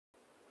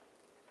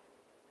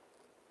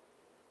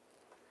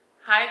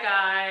Hi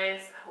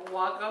guys,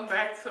 welcome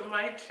back to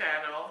my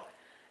channel.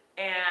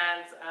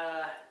 And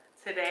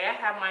today I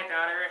have my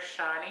daughter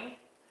Ashani.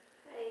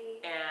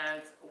 Hey.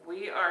 And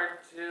we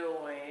are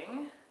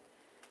doing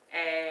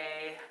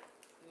a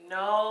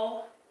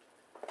no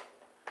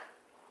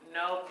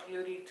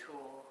beauty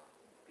tool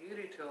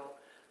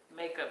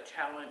makeup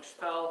challenge.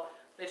 So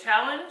the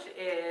challenge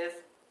is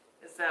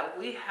that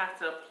we have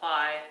to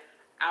apply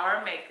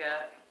our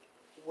makeup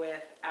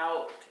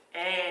without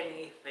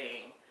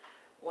anything.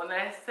 When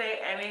I say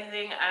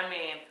anything, I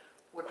mean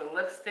with the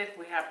lipstick,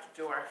 we have to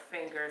do our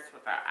fingers.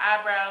 With our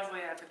eyebrows, we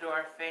have to do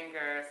our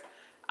fingers.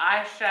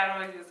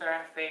 Eyeshadow, use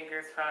our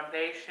fingers.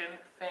 Foundation,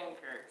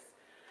 fingers.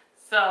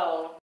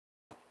 So,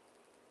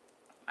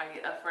 are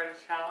you up for the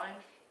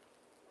challenge?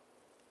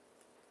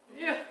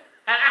 Yeah.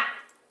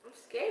 I'm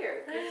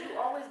scared because you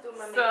always do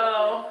my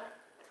makeup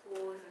with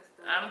tools and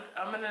stuff.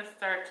 I'm gonna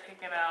start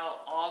taking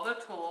out all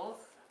the tools.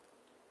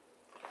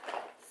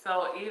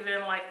 So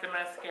even like the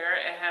mascara,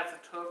 it has a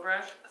tool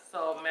brush,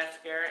 so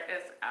mascara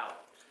is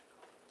out.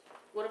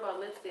 What about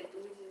lipstick? Do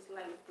we just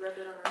like rub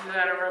it on our finger? You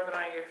gotta rub it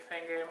on your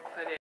finger and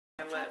put it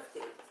in your lips.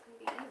 It's gonna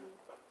be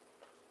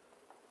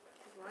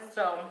easy.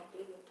 So,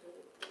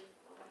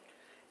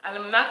 and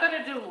I'm not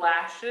gonna do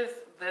lashes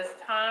this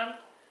time,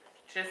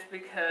 just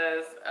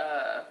because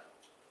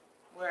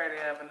we already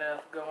have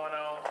enough going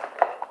on.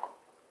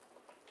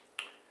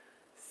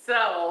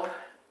 So,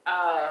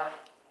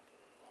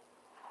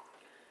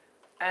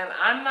 and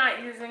I'm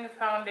not using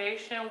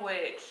foundation,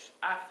 which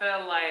I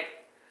feel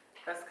like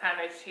that's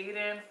kind of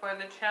cheating for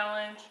the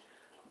challenge.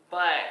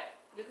 But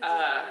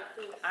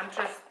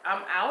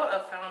I'm out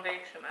of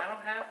foundation. I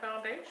don't have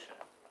foundation.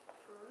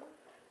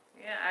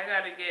 Yeah, I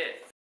gotta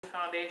get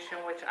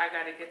foundation, which I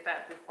gotta get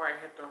that before I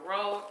hit the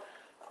road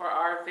for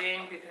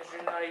RVing, because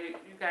you know,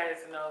 you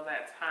guys know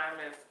that time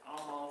is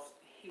almost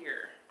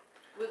here.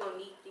 We're gonna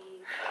need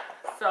these.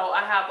 So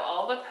I have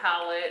all the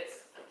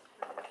palettes.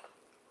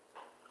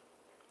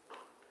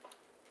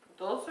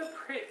 Those are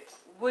pretty.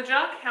 Would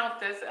y'all count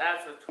this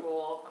as a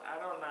tool? I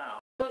don't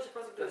know. What you're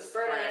supposed to do is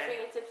spray it on your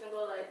fingertips and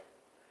go like.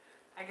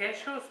 I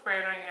guess you'll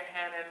spray it on your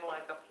hand and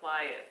like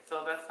apply it.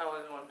 So that's how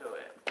we're gonna do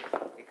it.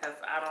 Because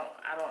I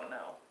don't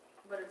know.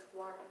 But it's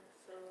water,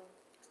 so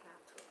it's not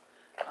tool.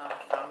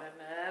 Found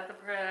another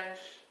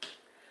brush.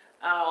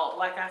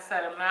 Like I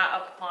said, I'm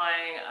not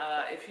applying.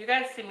 If you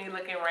guys see me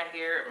looking right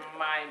here,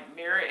 my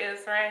mirror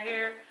is right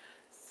here.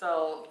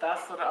 So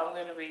that's what I'm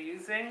gonna be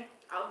using.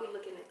 I'll be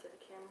looking into the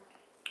camera.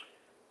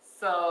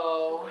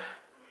 So,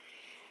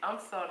 I'm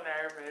so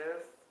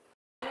nervous.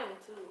 I am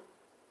too.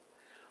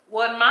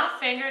 Would my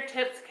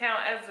fingertips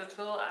count as a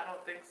tool? I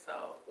don't think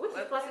so. What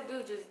you supposed to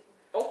do? Just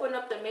open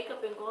up the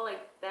makeup and go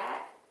like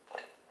that?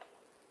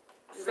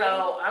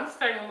 So, I'm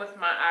starting with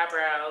my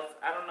eyebrows.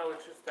 I don't know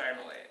what you're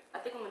starting with. I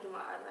think I'm going to do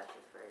my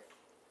eyelashes first.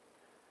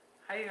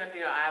 How you going to do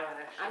your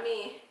eyelashes? I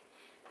mean,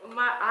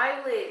 my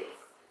eyelids.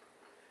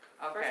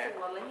 Okay. First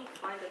of all, let me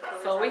find the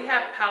color. So, we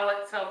have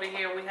palettes over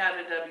here. We have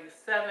the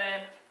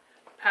W7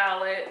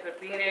 palette, the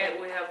Beat It.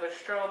 We have the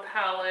Strobe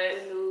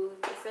palette. The nude.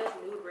 It says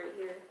nude right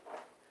here.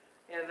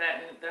 Yeah,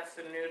 that's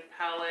the nude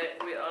palette.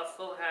 We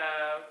also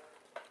have.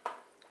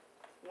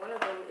 One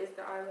of them is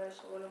the eyelash.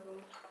 One of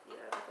them, yeah,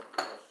 that's a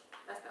blush.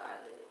 That's the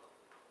eyelid.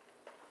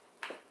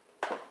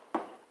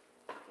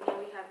 And then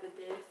we have the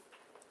disc,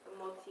 the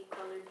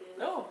multicolored disc.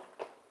 Oh,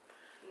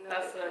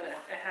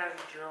 it has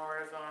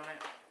drawers on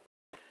it.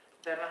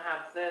 Then I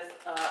have this.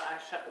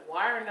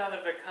 Why are none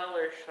of the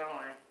colors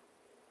showing?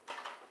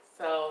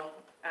 So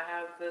I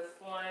have this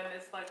one.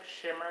 It's like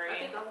shimmery. I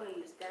think I'm gonna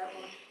use that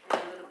one and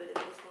a little bit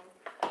of this one.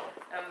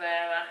 And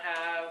then I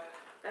have.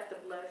 That's the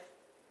blush.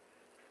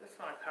 This is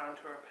my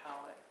contour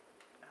palette.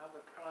 I have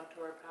a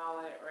contour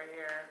palette right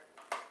here.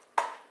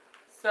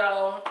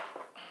 So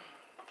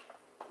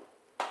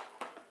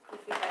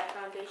if you had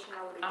foundation, I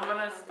would. I'm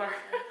gonna start.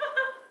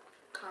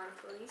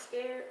 Contour. You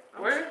scared?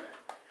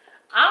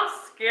 I'm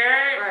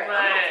scared, right,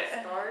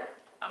 but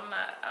I'm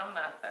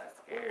not that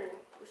scared. Ooh,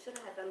 we should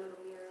have had that little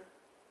mirror.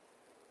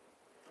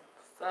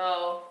 So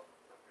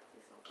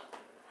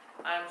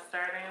I'm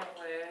starting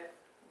with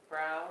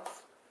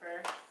brows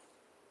first.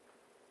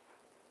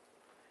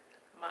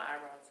 My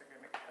eyebrows are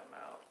gonna come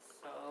out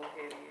so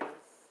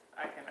hideous.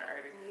 I can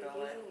already feel it.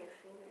 You're using your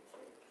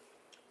fingertips.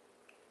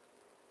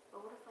 But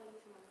what if I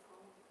use my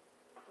phone?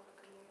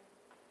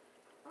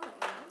 Oh,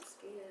 man, I'm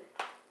scared.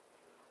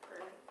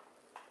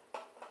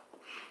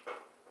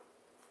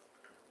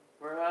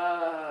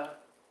 Bruh.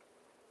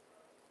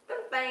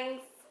 Them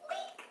things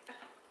sleek.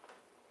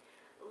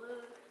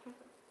 Look.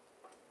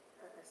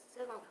 It's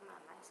still gonna come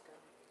out nice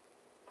though.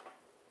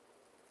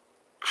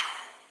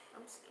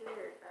 I'm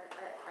scared.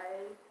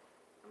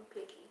 I'm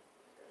picky.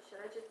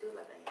 Should I just do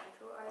like a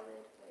natural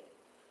eyelid? Like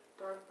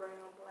dark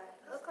brown, black?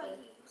 Look like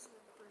you use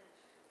my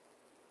brush.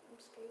 I'm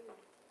scared.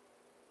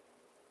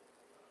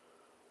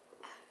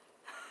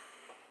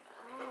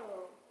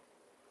 Oh.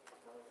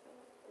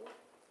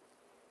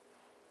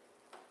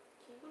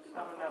 So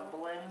I'm gonna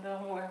blend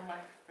them with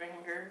my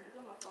finger.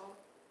 Look at my phone.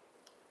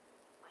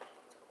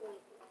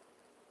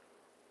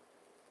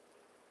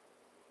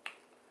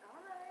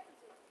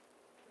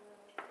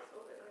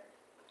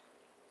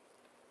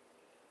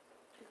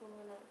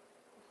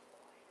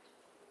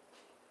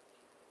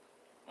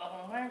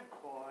 Oh my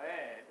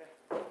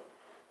god.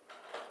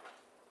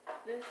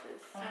 This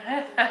is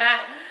something.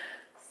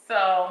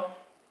 So.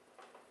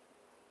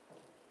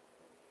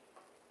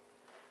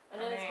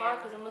 And then it's hard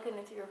because I'm looking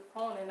into your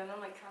phone and then I'm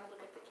like trying to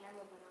look at the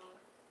camera, but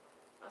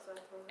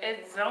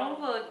It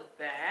don't look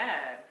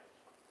bad.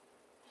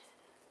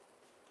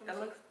 It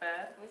looks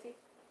bad. Let me see.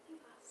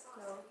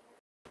 No.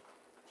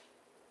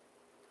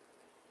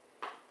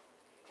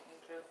 I'm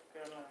just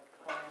gonna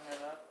clean it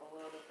up a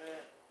little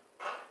bit.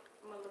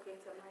 I'm gonna look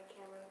into my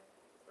camera,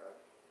 bro.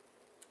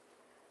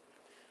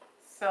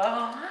 So.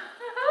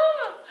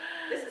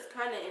 This is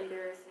kind of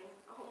embarrassing.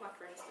 I hope my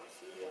friends don't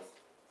see this.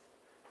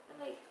 I'm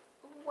like,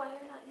 why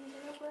you're not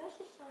using a brush,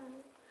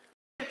 Ashani?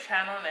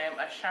 Channel name.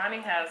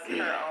 Ashani has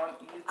her own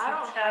YouTube I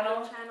don't channel.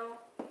 have a channel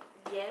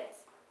yet.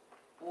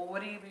 Well,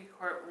 what do you be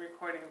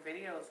recording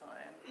videos on?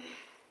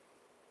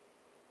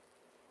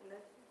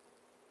 Nothing.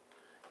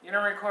 You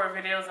don't record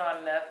videos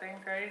on nothing,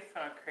 Grace?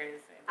 Oh,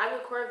 crazy. I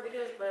record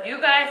videos, but You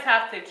guys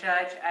have to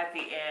judge at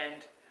the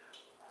end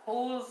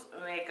whose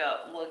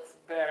makeup looks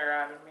better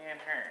out of me and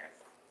hers.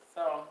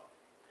 So,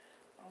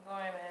 I'm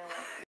going in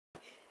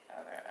with the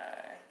other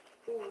eye.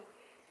 Ooh.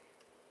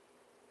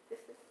 This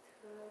is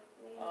tough,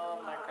 man.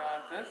 Oh my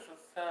god, this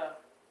is tough.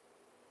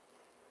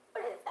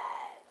 What is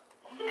that?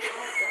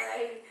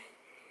 Okay.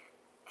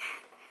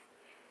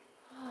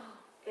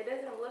 It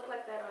doesn't look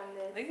like that on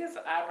this. These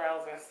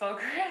eyebrows are so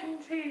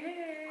cringy.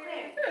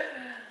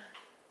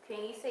 Can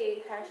you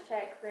say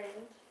hashtag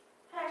cringe?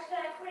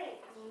 Hashtag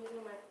cringe. I'm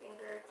using my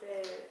finger to...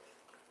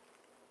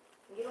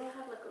 You don't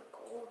have like a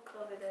gold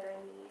color that I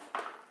need.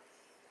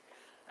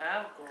 I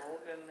have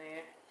gold in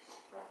there.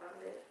 I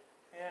found it.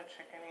 Yeah,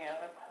 check any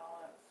other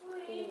palettes.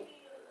 Ooh.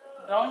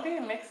 Don't be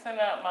mixing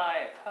up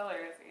my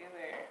colors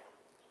either.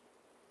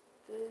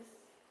 This...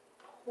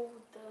 Who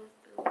does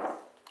this?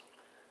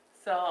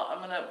 So I'm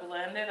gonna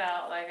blend it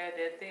out like I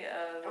did the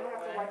other I'm gonna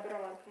have to one. wipe it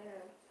on my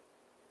pants.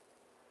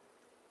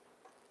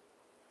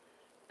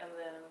 And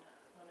then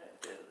I'm gonna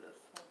do this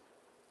one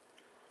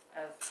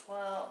as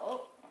well.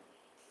 Oh.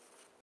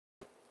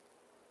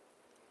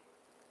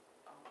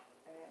 Oh,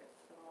 and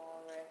some more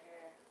right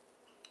here.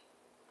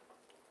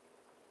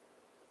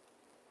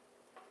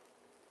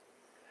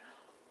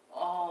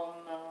 Oh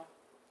no.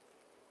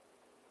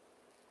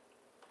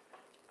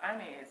 I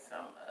need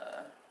some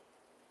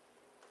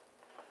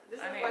This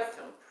I is need like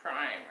some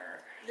primer.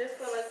 this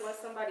feel like when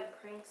somebody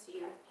pranks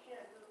you.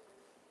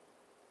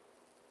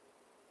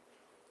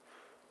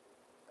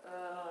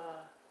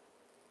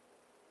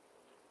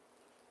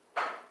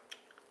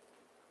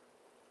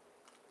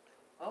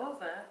 What was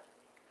that?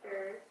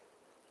 Yours.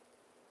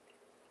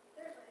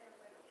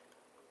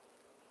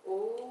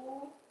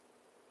 Ooh.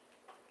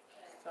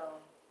 So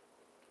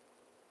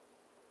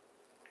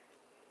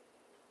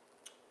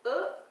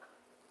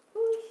Who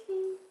is she?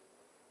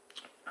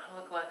 I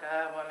look like I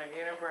have on a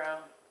unibrow.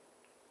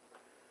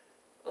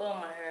 Oh,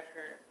 my head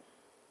hurt.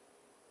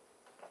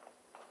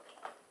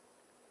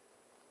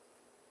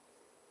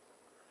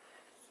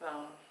 So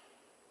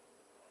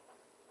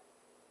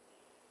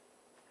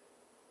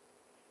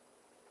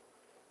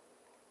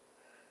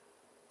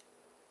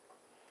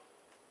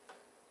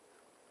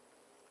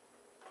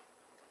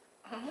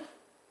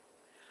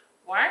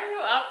why are you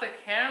off the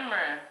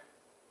camera?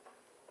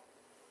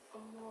 Oh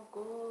my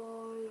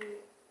god.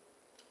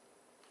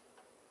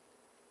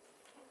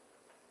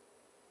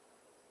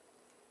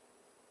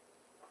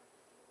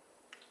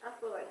 I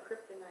feel like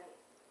kryptonite.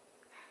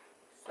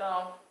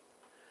 So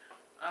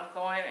I'm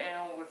going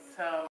in with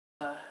some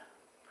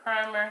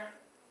primer.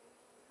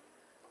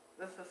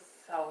 This is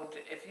so,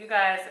 if you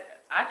guys,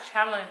 I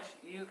challenge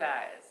you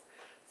guys.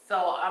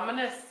 So I'm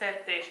gonna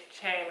set this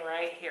chain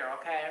right here,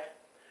 okay?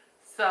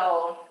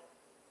 So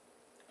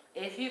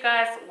if you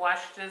guys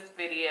watch this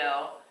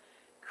video,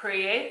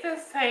 create the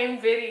same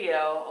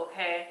video,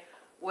 okay,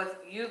 with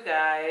you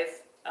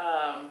guys.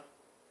 I'm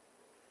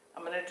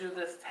gonna do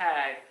this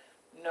tag.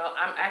 No,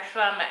 I'm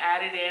gonna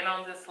add it in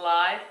on this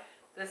live.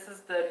 This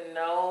is the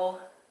no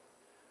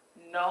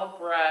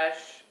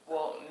brush,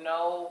 well,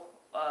 no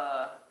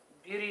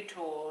beauty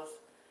tools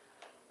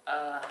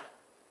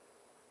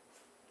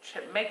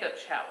makeup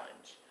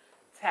challenge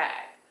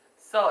tag.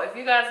 So if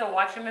you guys are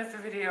watching this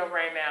video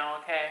right now,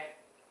 okay,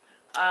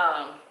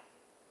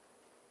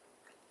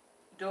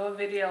 do a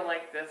video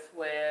like this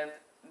with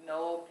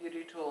no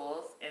beauty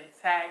tools and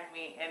tag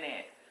me in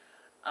it,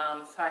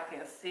 so I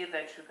can see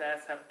that you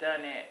guys have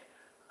done it.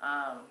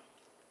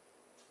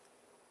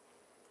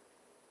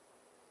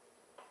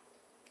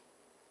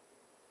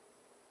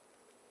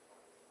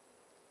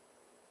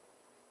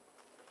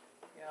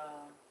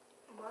 Yeah.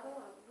 Why do I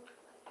look like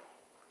that?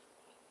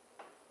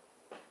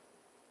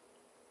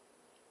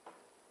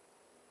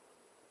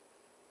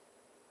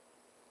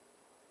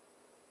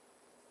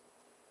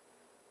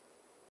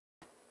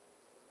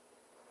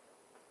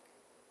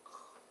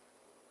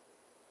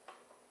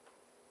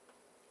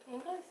 Can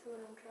you guys see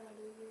what I'm trying to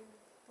do here?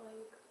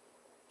 Like,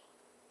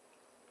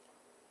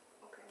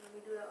 okay, let me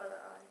do the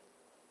other eye.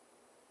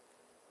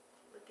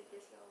 Look at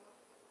this, y'all.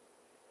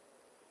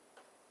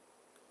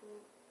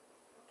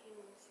 I can't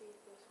even see. see it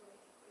this way.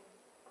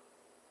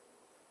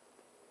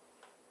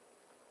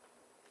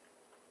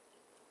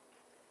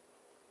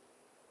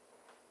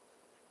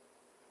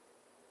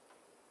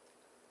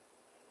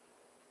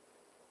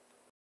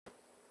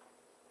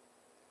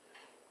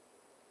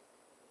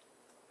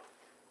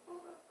 Oh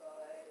my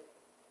god.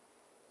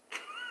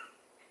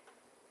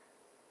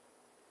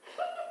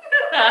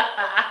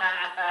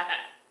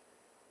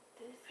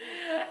 This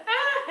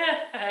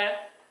is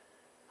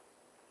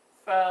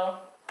So,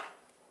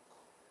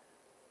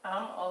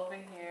 I'm over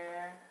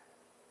here.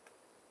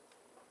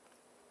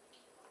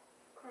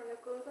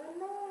 Chronicles of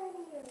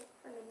Narnia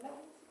from the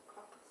mountains of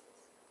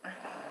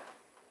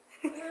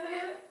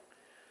Caucasus.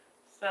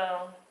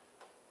 So,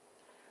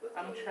 Look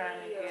I'm at trying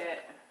to Leah.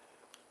 get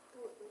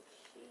Who is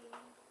she?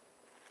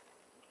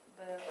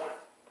 this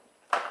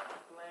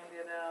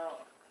blended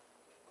out.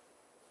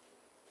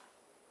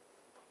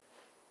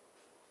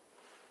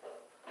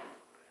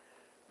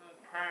 I'm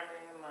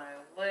priming my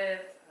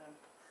lids and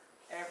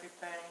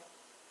everything.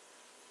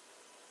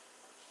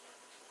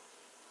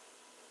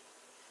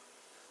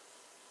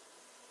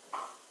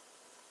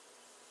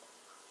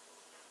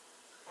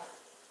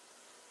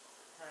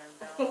 Prime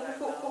down that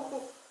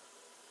nose.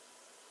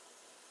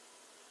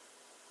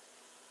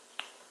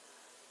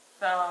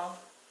 So,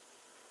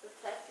 The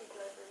taxi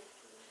driver is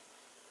she.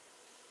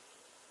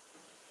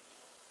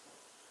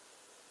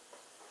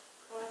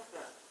 What's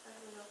that? I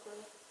have no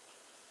clue.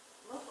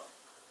 Look.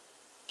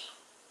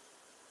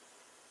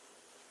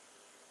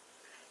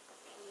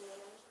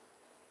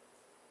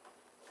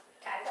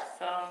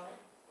 so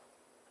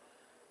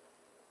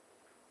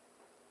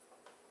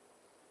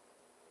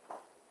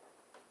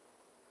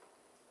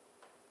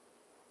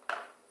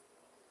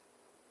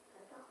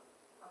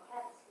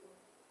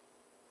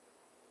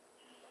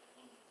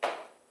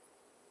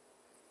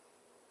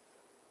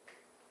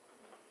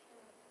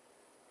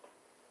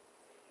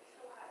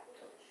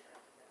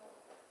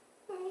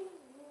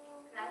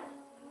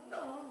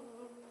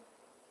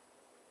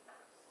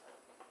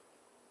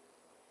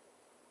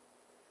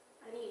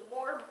I need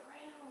more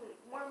brown.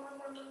 More.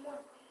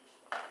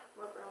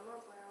 More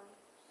brown.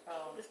 So,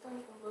 This don't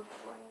even look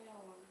brown.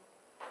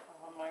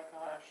 oh my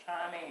gosh,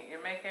 Shani,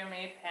 you're making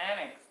me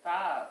panic.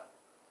 Stop.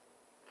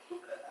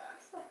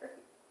 Sorry.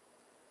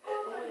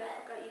 Oh yeah,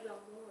 I forgot even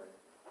more.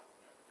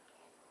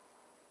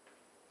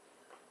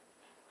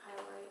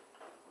 Highlight.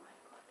 Oh my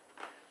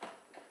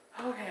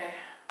god. Okay.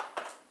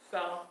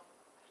 So,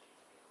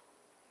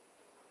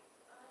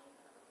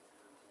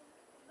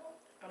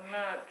 I'm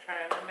not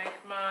trying to make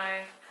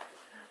my,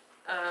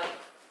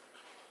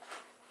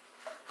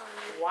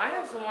 why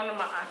is one of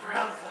my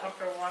eyebrows up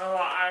and one of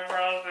my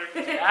eyebrows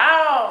are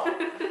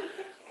down?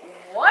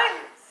 What?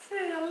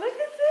 Look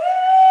at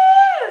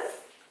this!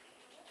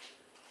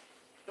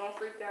 Don't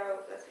freak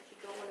out. That's what you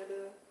don't want to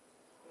do.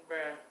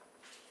 Bruh.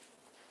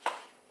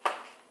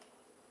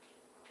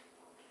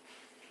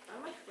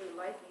 I'm actually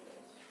liking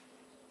this.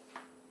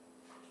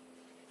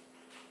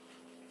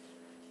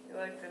 You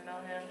like the no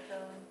hand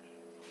challenge?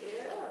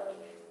 Yeah.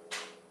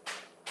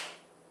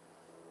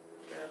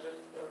 Yeah,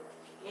 that's good.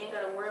 You ain't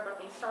gotta worry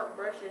about these sharp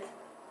brushes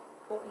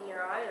poking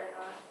your eye or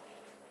not.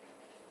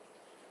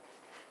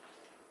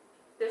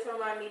 This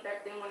remind me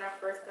back then when I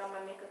first got my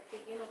makeup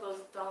kit. You know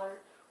those dollar,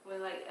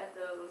 when like at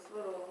those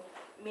little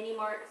mini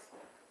marts,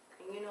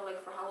 and you know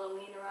like for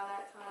Halloween around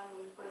that time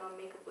when you put on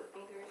makeup with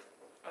fingers.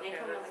 Okay, They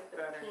come in that's like the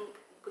better. pink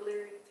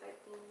glittery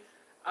type things.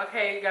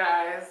 Okay,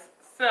 guys.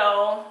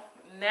 So,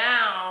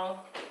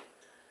 now,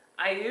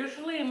 I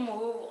usually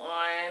move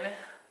on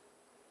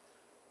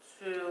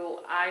to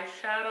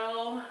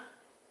eyeshadow.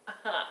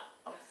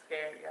 I'm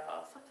scared,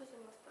 y'all. Stop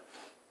touching my stuff.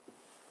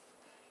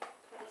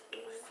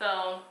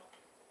 So,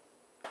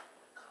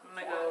 I'm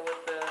gonna go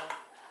with the,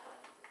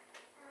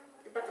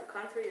 You're about to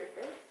contour your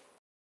face?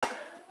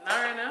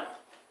 not right now.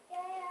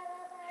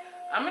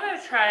 I'm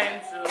gonna try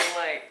and do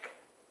like,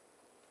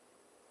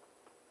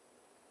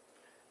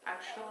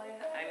 actually,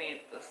 I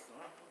need this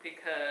one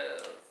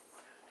because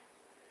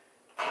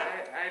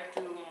I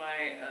do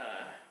my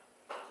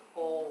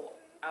whole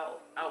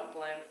out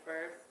blend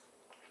first.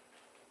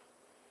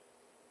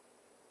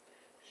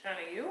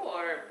 Shani, you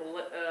are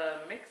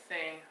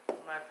mixing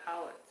my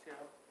palette too.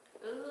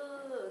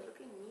 Ugh, look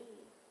at me.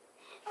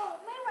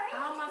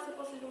 How am I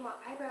supposed to do my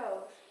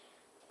eyebrows?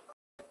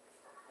 Oh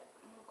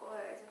my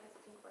god, I just have to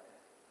think about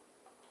that.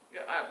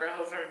 Your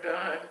eyebrows are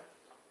done.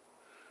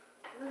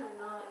 No, they're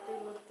not. They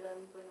look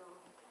done, but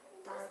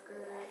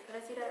darker. Can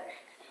I see that?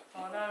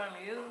 Hold on, I'm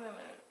using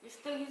it. You're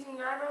still using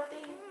your eyebrow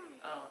thing?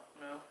 Oh,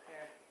 no,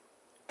 here.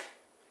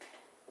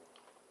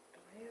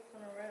 Am I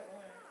using the right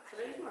one?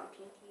 Should I use my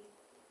pinky?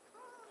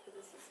 Because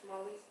this is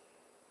smallies.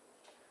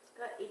 It's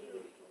got itty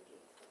bitty pinky.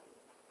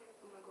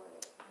 Oh my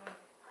god.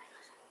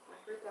 I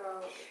freaked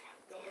out.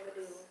 Don't ever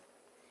do.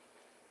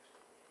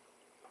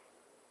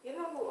 You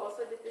know who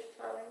also did this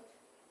challenge?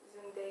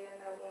 Zendaya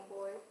and that one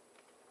boy.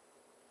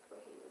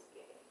 But he was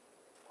gay.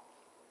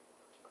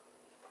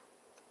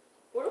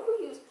 What if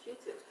we use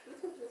Q-tips?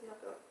 Q-tips is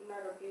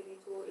not a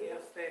beauty tool.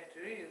 Yes, they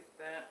do use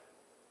that.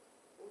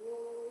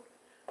 Ooh.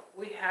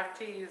 we have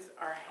to use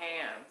our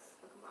hands.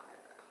 Look at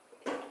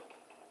my eyebrow.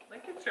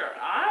 Look at your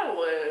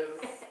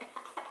eyelids.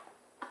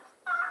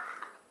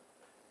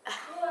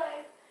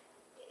 What?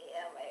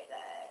 Yeah, my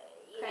God.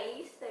 Can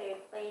you say,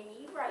 play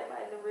me right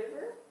by the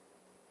river?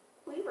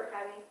 We were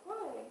having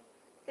fun.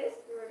 This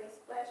girl done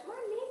splashed my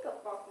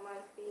makeup off my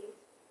face.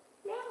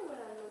 Now what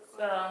I look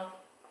like? So,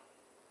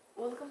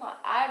 Well, look at my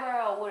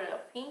eyebrow with a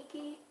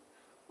pinky.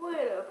 With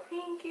a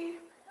pinky.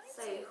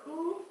 Say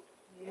who?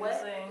 What?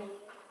 using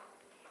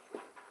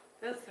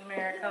this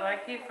mirror, because I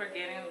keep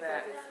forgetting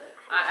that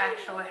I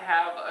actually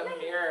have a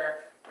mirror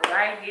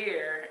right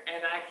here,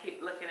 and I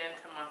keep looking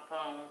into my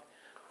phone.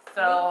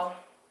 So,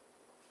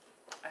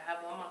 I have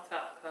on my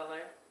top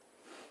color.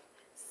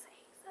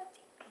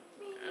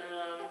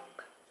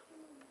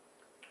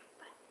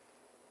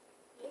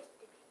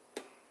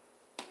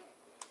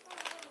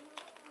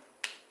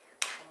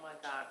 Oh my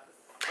God, this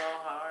is so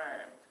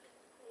hard.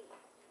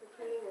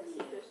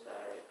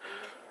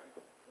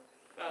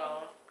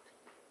 So,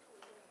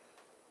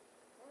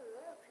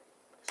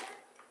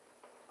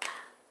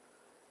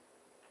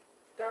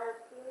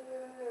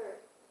 Darker.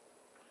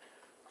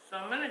 so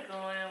I'm gonna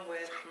go in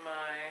with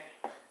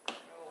my.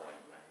 Oh,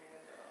 wait, my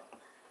hand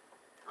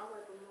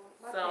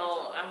off.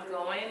 So I'm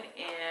going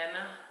in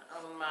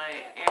on my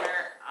inner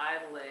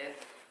eyelid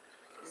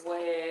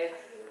with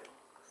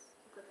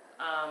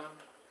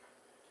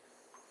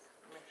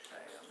let me show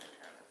you. Let me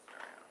turn this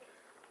around.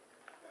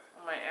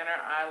 On my inner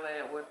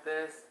eyelid with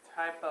this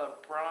type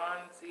of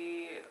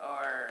bronzy,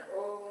 or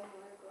Oh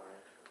my God.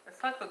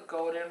 it's like a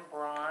golden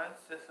bronze.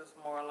 This is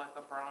more like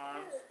a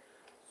bronze.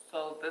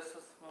 So this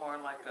is more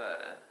like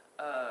a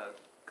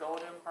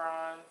golden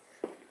bronze.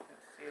 You can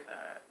see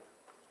that.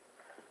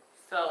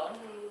 So,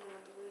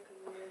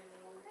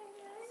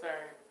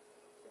 sorry.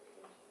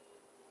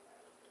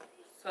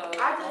 So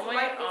I just going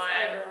like this on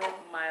eyebrow.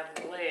 my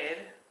lid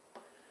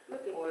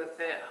Look at with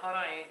this. it. Hold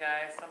on, you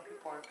guys. Some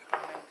people are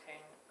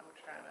commenting. I'm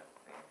trying to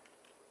see.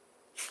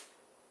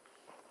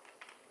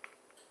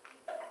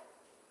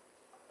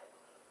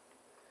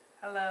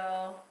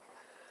 Hello.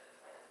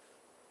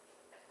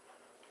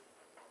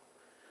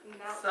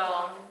 Now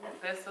So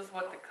this is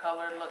what the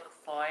color looks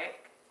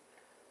like.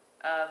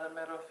 The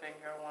middle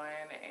finger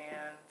one,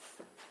 and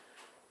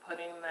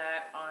putting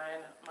that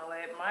on my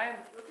lid. My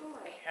look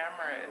at my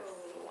camera is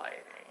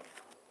lighting.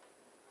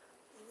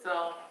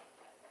 So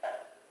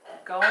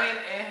going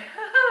in.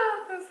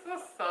 This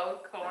is so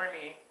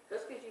corny.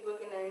 Just because you're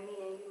looking at me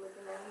and you're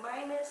looking at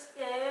my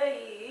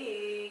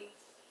mistake.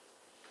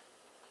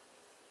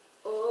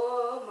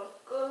 Oh my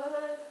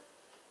God.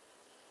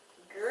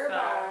 Girl, So-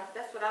 bye.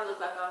 That's what I look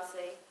like. I'll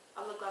say.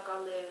 I look like I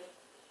live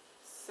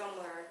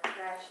somewhere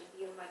trashy.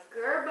 Be like,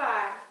 girl,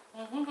 bye.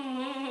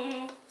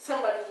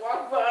 Somebody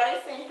walk by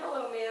saying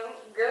hello, ma'am.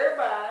 Girl,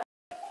 bye.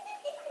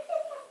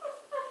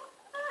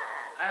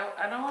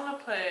 I don't want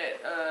to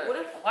put. What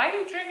if- Why are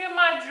you drinking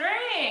my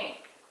drink?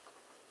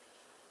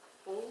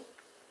 Fool.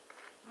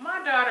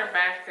 My daughter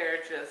back there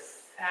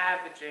just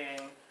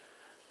savaging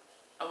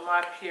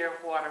my pure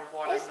water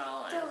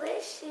watermelon.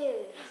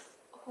 Delicious.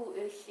 Who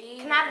is she?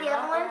 Can I have the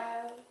other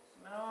one?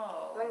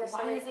 No. When the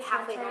sun Why is is it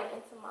halfway turn down.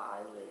 into my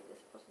eyelid?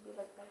 It's supposed to be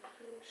like that.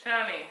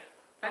 Shani,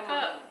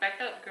 back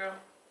up, girl.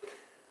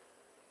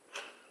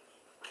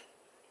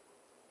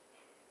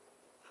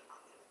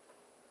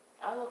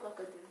 I look like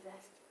a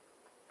disaster.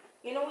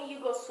 You know when you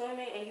go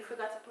swimming and you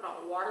forgot to put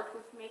on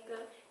waterproof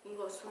makeup, you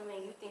go swimming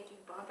and you think you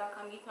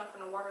bomb.com, you come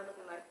from the water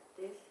looking like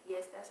this?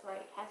 Yes, that's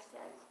right.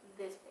 Hashtag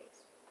this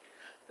face.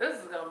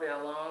 This is gonna be a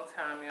long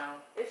time, y'all.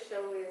 It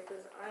sure is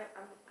because I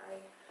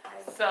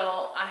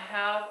So I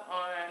have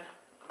on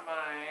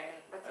my.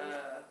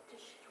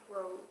 just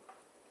robe.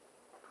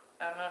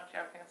 I don't know if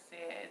y'all can see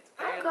it. It's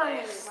I'm very gonna light.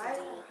 Why is it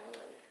highlight?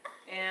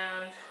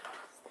 And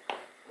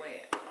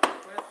wait,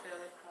 where's the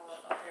other color?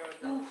 Oh, here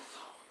we go.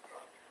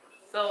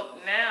 So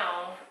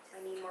now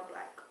I need more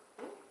black.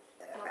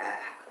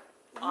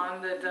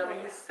 on the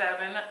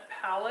W7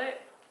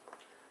 palette,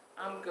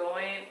 I'm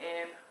going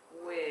in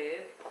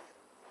with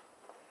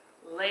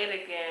Late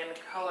Again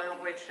color,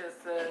 which is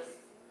this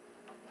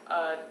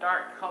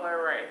dark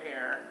color right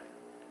here.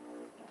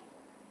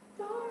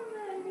 Don't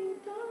let me,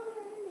 don't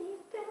let me,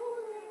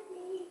 don't let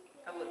me.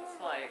 It looks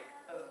like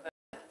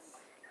this.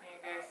 Can you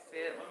guys see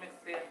it? Let me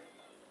see it.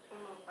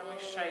 Let me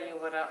show you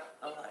what I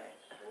like.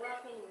 Well,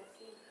 I can't even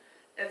see.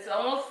 It's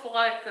almost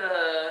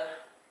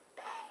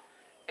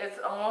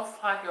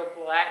like a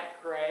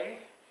black gray.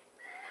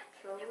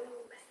 Truly.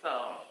 So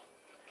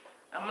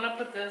I'm gonna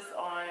put this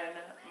on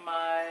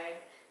my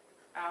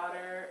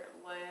outer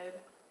lid.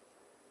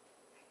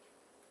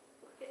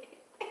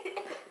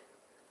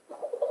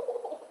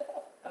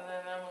 And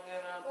then I'm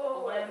gonna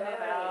Oh my blend it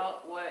God.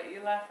 out. What,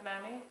 you laughing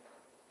at me?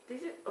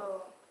 Did you?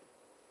 Oh.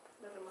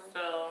 Never mind.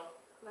 So,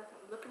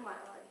 Look at my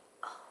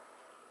eye.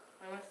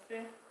 let me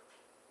see.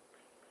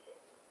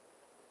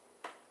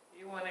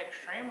 You went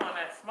extreme on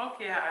that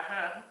smoky eye,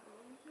 huh?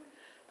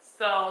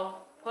 So,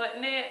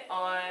 putting it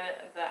on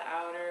the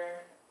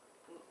outer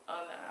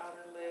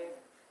lid.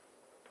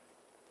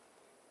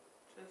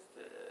 Just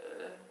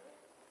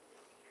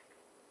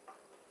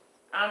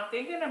I'm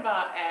thinking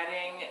about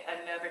adding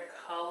another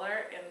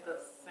color in the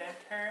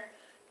center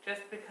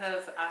just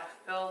because I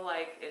feel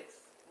like it's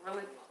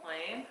really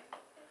plain.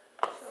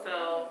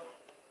 So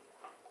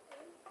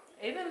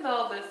even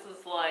though this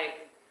is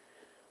like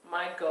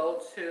my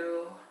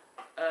go-to,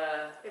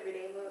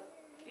 Everyday look.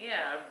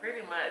 yeah,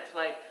 pretty much.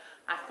 Like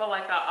I feel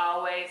like I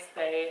always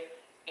stay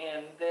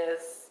in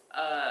this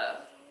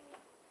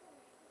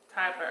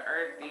type of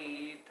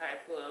earthy,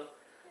 type of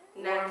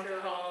warm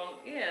Natural. tone.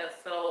 Yeah,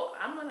 so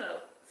I'm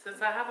gonna,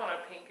 since I have on a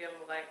pink and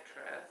black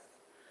dress,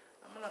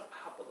 I'm gonna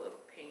pop a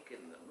little pink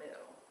in the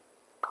middle.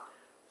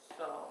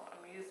 So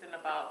I'm using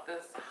about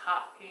this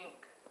hot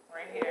pink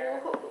right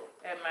here. Ooh.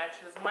 It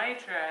matches my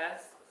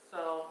dress,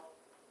 so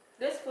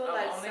This feels I'm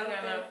like only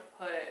something. gonna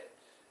put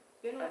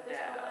You know what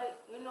this dab. feel like?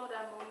 You know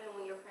that moment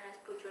when your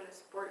parents put you in a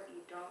sport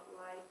you don't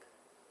like,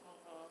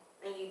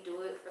 and you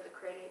do it for the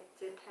credit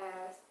to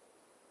pass.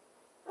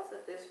 That's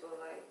what this feel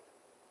like.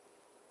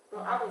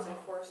 Well, I wasn't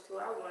forced to.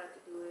 I wanted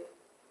to do it.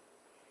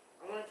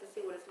 I wanted to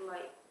see what it's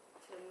like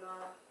to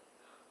not.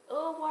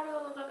 Oh, why do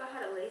I look like I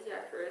had a lazy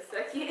eye for a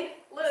second?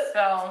 Look.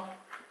 So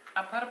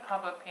I put a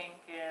pop of pink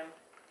in.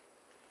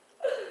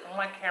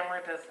 My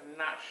camera does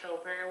not show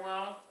very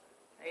well.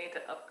 I need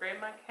to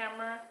upgrade my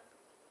camera.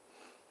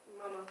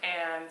 Mama.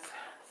 And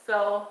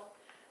so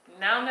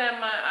now that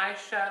my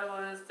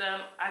eyeshadow is done,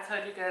 I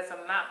told you guys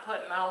I'm not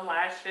putting on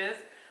lashes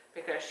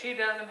because she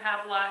doesn't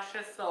have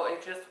lashes, so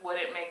it just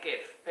wouldn't make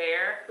it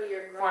fair For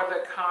your for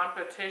the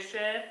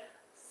competition.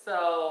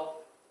 So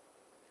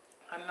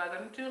I'm not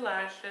going to do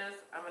lashes.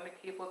 I'm going to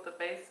keep with the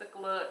basic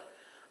look.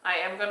 I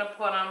am going to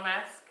put on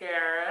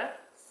mascara.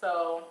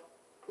 So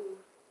Ooh.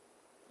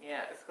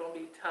 yeah, it's going to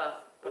be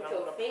tough, but With I'm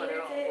your going to put it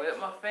on fingertips?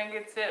 with my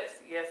fingertips.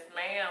 Yes,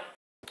 ma'am.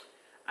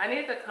 I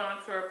need the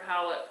contour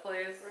palette,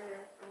 please. Right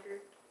here, under.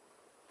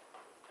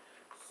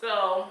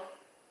 So,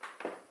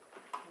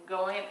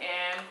 going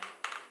in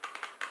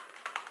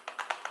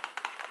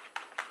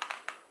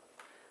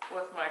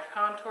with my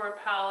contour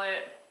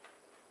palette,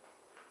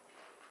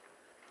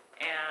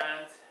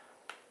 and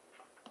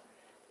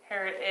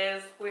here it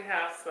is. We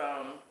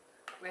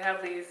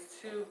have these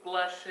two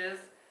blushes.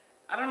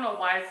 I don't know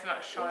why it's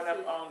not showing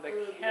up on the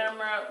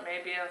camera.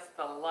 Maybe it's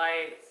the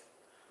light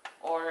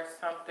or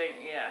something.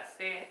 Yeah,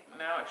 see,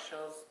 now it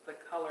shows the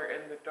color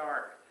in the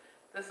dark.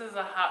 This is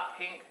a hot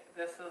pink.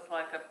 This is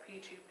like a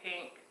peachy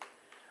pink.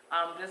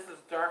 This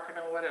is darker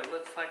than what it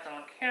looks like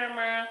on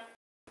camera.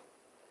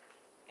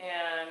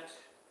 And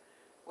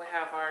we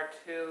have our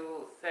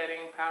two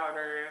setting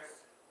powders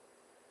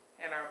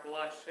and our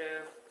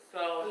blushes.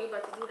 Are So you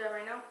about to do that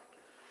right now?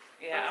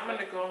 yeah, I'm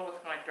gonna go in with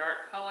my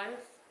dark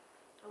colors.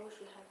 I wish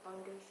we had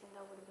foundation.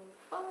 That would have been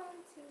fun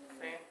too.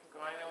 See,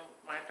 going in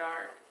with my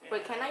dark.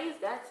 Wait, can I use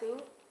that too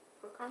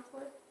for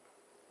contour?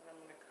 I'm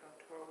gonna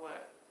contour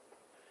what?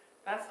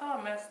 That's all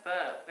messed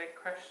up. They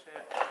crushed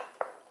it.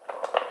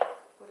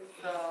 What is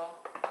this? So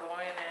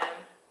going in.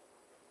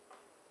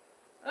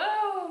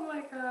 Oh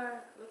my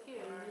god. Look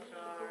here.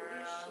 Marshall Who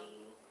is around.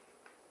 she?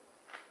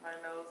 My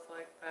nose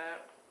like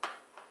that.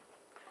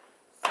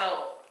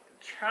 So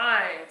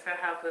trying to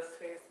have this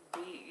face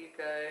beat, you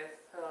guys.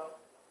 So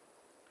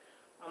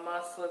I'm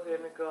also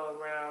gonna go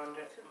around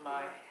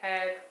my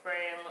head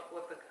frame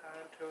with the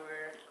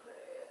contour.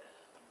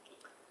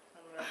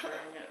 I'm gonna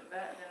bring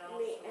that down some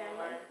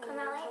more. Can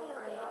I let you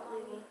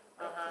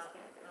go?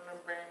 I'm gonna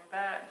bring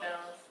that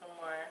down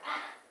somewhere.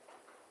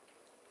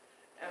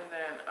 And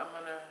then I'm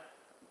gonna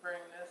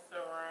bring this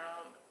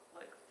around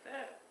like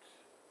that.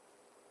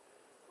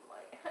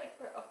 Hey,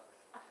 girl,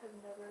 I have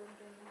never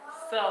been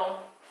So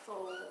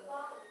so.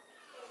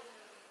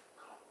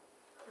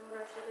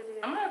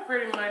 I'm gonna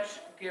pretty much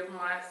give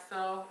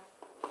myself,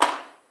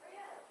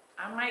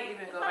 I might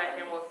even go back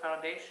in with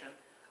foundation.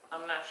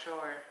 I'm not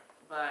sure,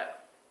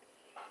 but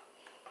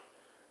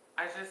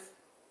I just,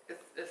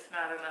 it's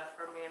not enough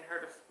for me and her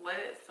to split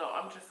it. So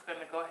I'm just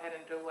gonna go ahead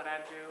and do what I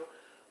do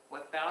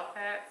without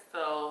that.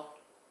 So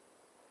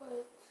What?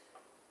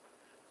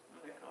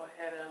 I'm gonna go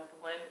ahead and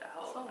blend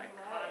out So my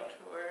mad.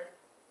 contour.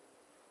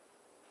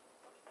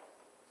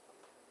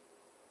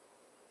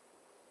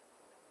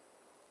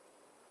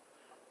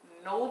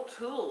 No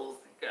tools,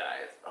 you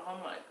guys. Oh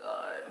my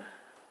god.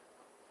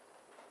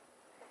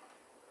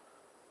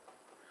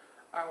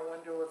 Our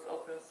window was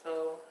open,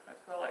 so I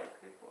feel like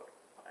people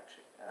are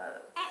watching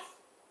us.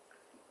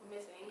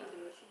 Miss Amy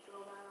do it. She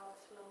drove by all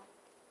slow.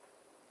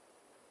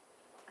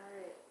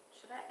 Alright,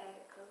 should I add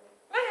a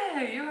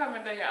color? You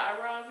haven't done your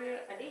eyebrows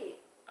yet? I did.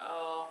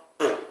 Oh,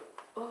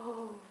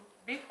 Oh,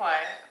 be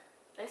quiet.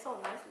 they so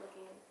nice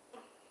looking.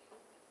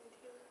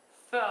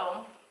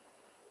 So,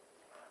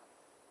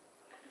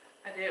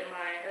 I did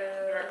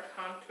my dark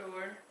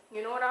contour.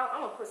 You know what?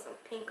 I'm gonna put some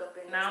pink up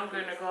in this. Now I'm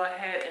gonna go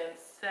ahead and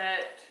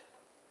set,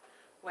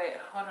 wait,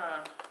 hold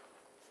on.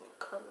 Some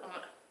color.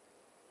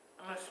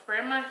 I'm gonna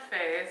spray my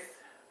face.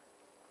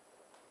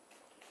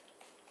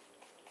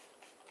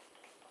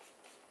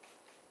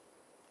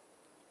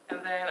 And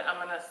then I'm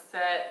gonna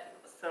set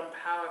some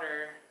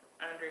powder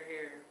under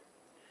here.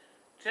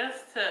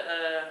 Just to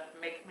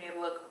make me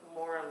look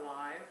more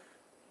alive.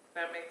 If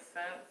that makes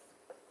sense.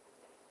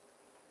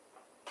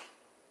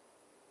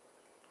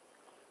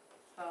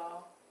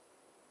 So,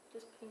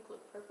 This pink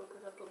look purple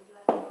because I put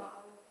black on my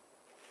arm.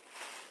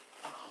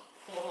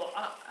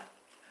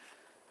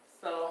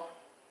 so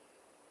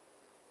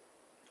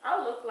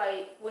I look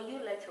like when you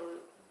let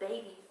your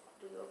babies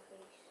do your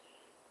face.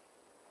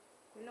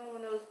 You know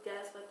when those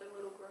dads let their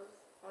little girls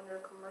on their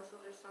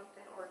commercials or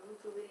something or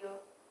YouTube video?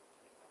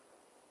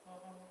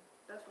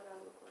 That's what I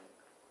look like.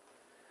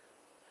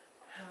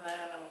 And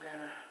then I'm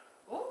gonna,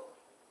 ooh,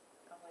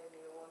 I only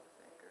need one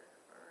finger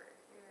right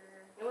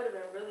here. It would have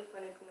been really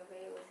funny if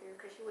Nevaeh was here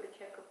because she would have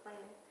kept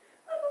complaining.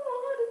 I don't know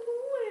how to do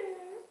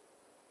it.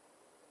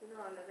 You know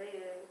how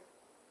Nevaeh is.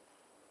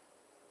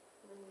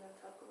 Let me not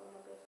talk about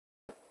my best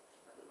friend.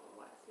 I don't know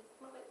why I said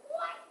I'm like,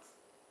 what?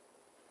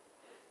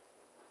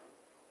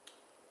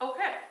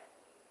 Okay,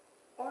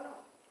 Or no.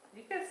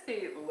 you can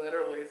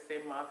literally see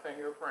my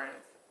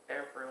fingerprints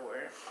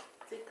everywhere.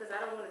 See, because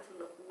I don't want it to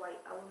look white.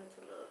 I want it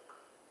to look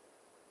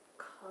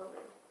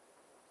colored.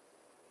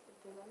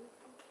 Does that make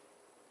sense?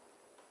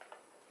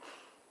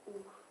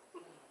 Ooh.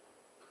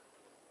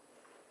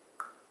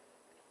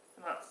 It's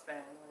not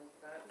staying like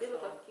that. They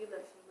look So. like you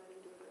let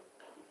somebody do the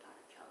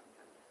challenge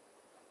on this.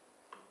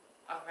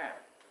 Okay.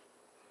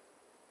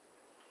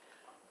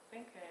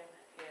 Thinking,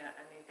 yeah,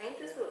 I need Ain't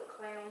to this do what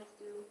clowns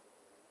do?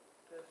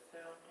 this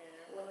down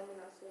here. Well, let me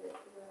not say that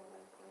because I don't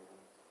like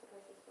clowns. But I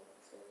just have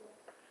to say that.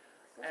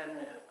 And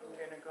I'm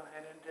gonna go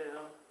ahead and do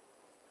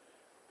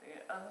the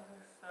other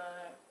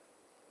side.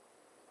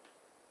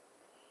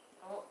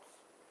 Oops.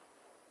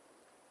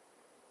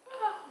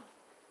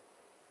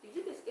 Did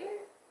you get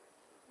scared?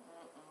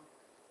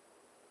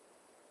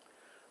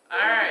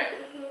 Alright.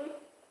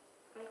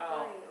 I'm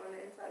crying on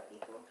the inside,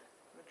 people.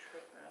 I'm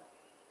tripping.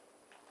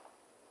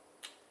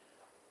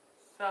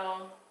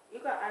 So, You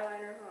got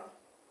eyeliner, huh?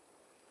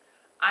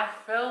 I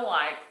feel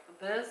like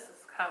this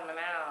is coming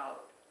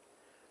out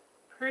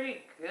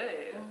pretty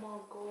good. Oh my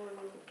god.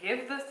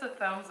 Give this a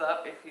thumbs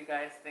up if you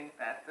guys think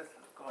that this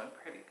is going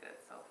pretty good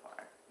so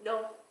far.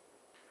 No.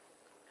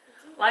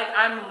 Like,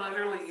 I'm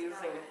literally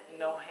using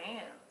no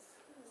hands.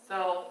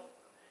 So,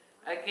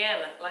 again,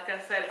 like I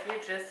said, if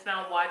you're just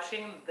now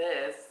watching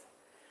this,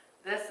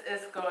 this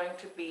is going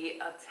to be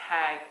a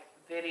tag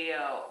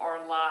video or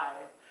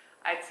live.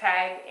 I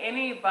tag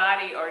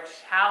anybody or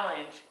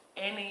challenge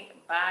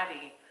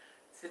anybody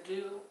to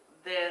do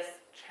this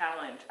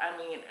challenge. I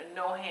mean,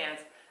 no hands.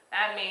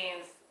 That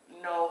means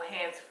no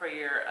hands for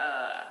your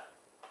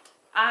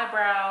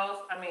eyebrows.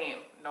 I mean,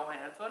 no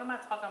hands. What am I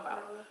talking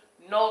about?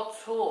 No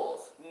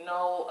tools.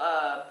 No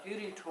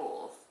beauty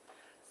tools.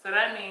 So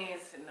that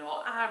means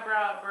no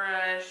eyebrow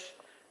brush,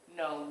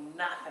 no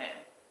nothing.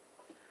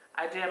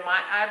 I did my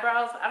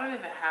eyebrows. I don't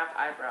even have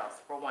eyebrows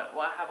for one.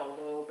 Well, I have a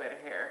little bit of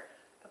hair,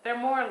 but they're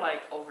more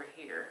like over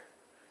here.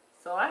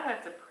 So I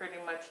had to pretty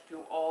much do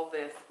all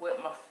this with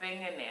my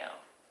fingernail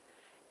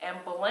and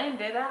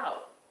blend it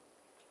out.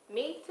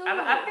 Me too.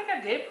 I think I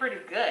did pretty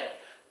good.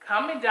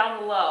 Comment down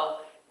below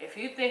if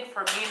you think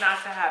for me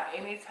not to have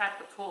any type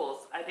of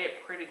tools, I did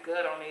pretty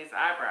good on these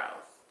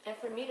eyebrows. And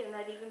for me to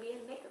not even be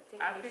a makeup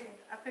I technician.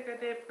 think I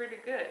did pretty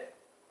good.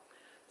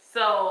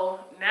 So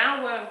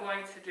now what I'm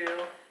going to do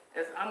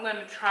is I'm going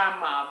to try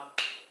my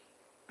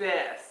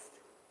best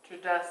to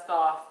dust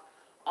off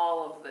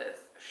all of this.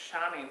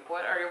 Shani,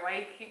 why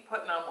you keep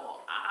putting on more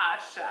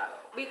eyeshadow?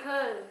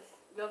 Because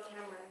your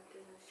camera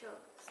doesn't show.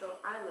 So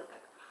I look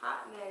like a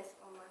hot mess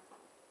on my phone.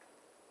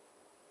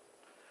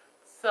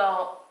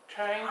 So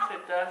trying to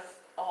dust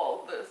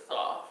all this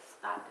off.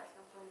 Stop, that's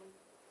not funny.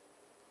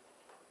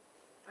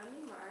 I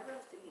need my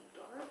eyebrows to be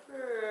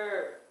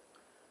darker.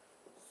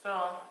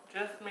 So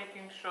just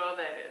making sure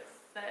that it's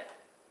set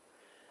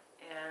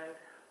and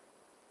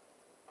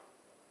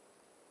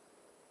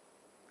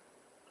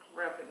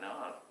rubbing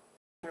on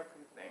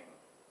everything.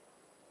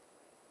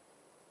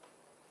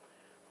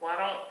 Well, I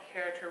don't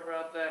care to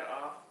rub that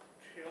off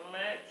too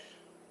much.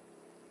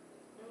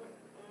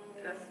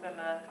 Just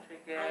enough to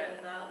I get.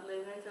 am not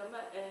living to my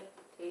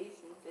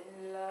expectations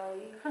in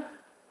life.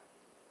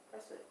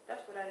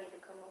 That's what I need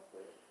to come up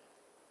with.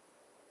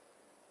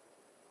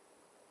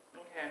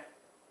 Okay.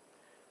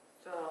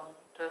 So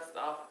dust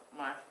off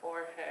my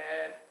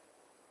forehead.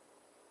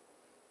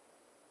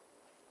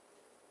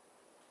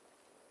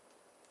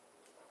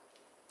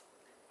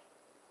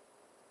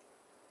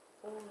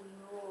 Oh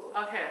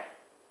no. Okay.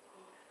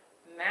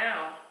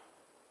 Now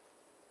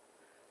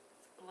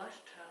it's blush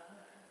time.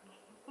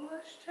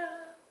 Blush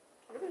time.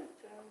 What is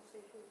trying to see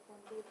if it's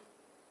going to do?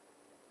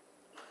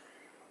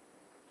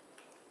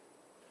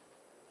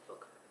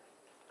 Okay.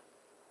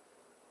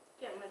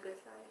 Get my good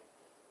side.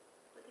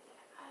 Look at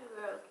that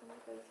eyebrows on my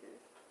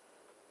faces.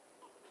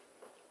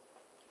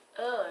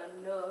 Oh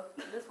no.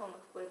 This one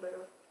looks way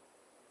better.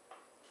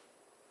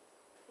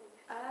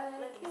 I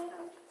can't.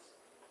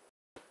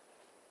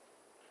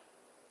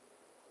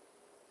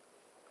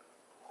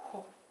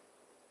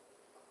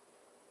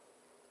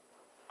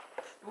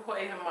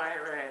 Boy, am I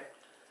red.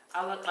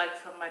 I look like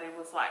somebody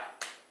was like,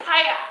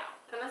 hiya!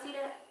 Can I see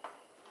that?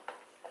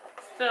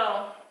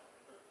 So,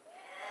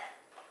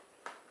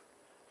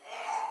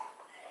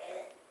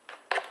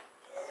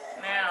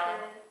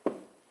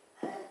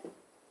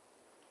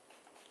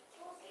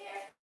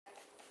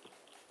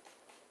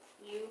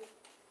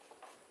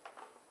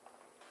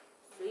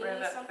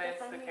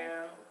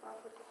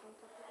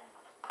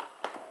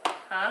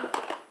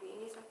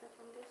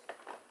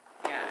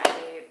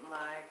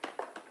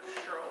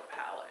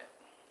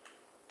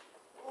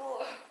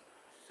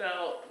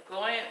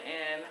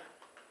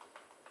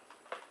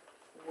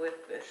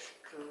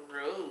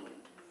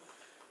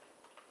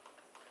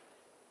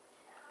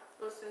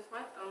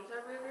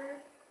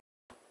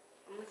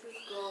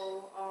 just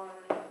go on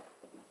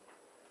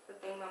the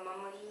thing my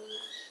mama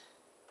used.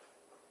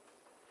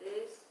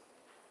 This.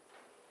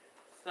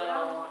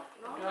 So,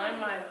 doing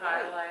my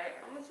highlight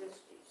I'm gonna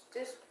just use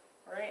this.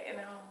 right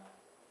now.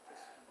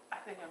 I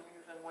think I'm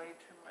using way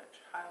too much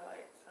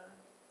highlight, son.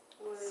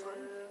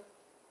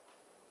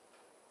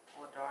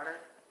 Well, daughter.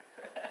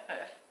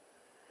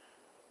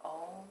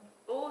 Oh.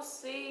 Oh,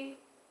 see,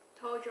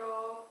 told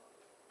y'all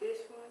this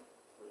one.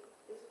 Wait,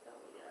 this is that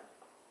one, yeah.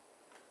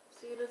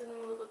 See, it doesn't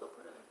even look like a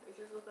product. It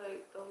just looks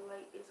like the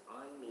light is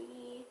on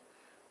me.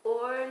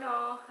 Or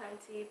no,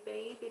 hunty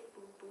baby,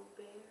 boo boo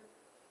bear.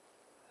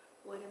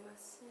 What am I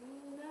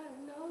saying? I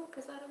don't know,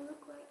 cause I don't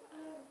look like I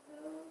don't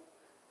know,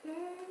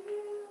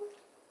 girl.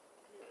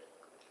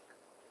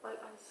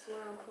 Like I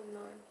swear I'm putting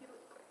on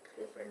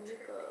this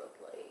makeup,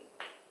 like.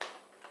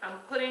 I'm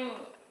putting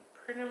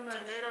pretty much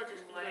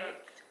just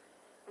light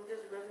I'm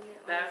just rubbing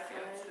it back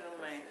on the into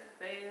side. my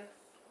face.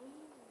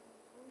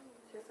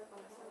 Just like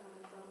on the side of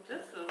my thumb.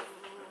 This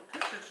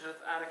is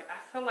just out of. I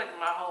feel like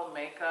my whole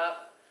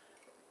makeup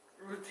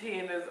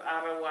routine is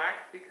out of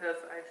whack because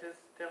I just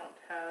don't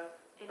have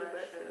Any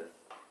brushes.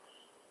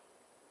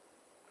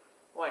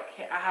 Well,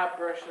 I have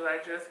brushes. I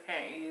just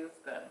can't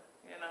use them.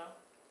 You know.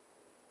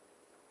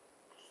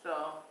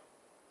 So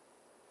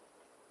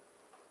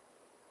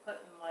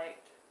putting light.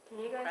 Can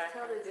you guys back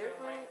tell the into my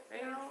difference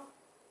face. now?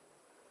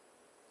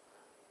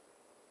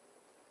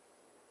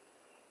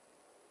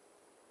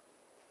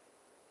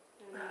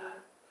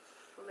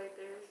 Like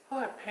this. Oh,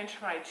 I pinch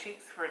my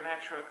cheeks for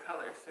natural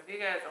color. So if you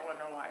guys are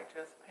wondering why I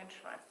just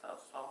pinch myself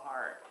so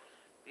hard,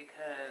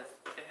 because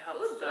it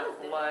helps the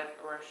blood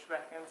rush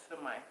back into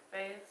my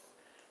face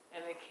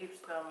and it keeps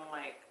them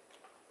like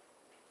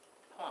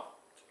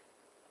plumped.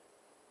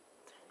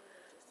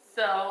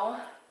 So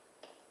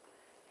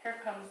here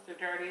comes the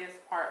dirtiest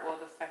part. Well,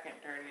 the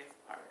second dirtiest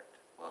part.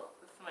 Well,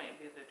 this might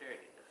be the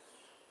dirtiest.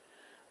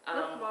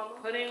 Look, Mama.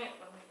 Putting.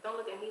 Don't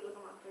look at me. Look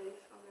at my face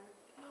on there.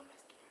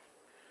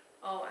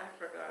 Oh, I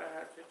forgot I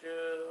had to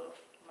do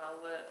my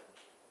lip.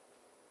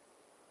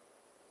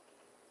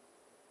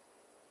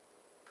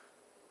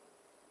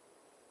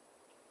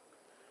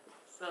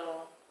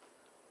 So,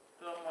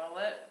 doing my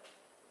lip.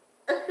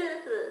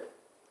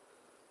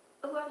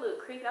 Oh, I look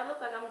creepy. I look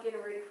like I'm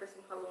getting ready for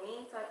some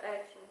Halloween type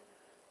action.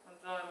 I'm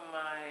doing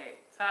my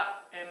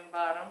top and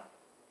bottom.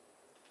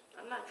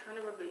 I'm not trying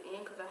to rub it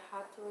in because I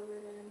have to rub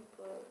it in,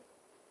 but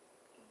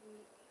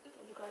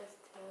you guys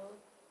tell.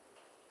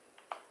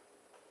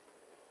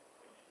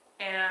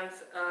 And,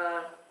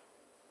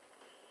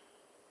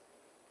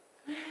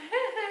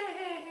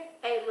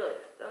 Hey,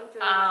 look, don't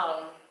judge.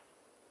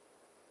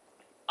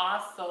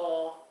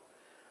 also,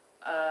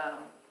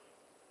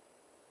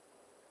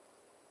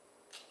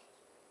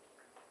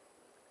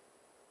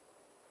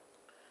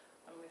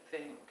 let me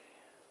think.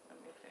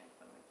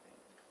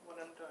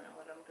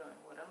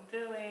 What I'm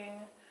doing.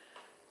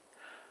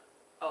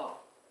 Oh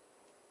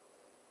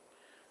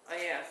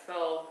yeah,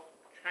 so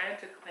trying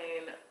to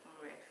clean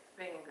my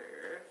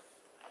fingers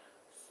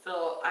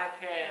so I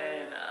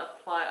can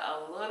apply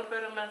a little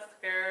bit of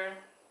mascara.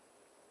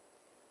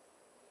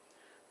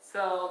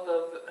 So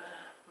the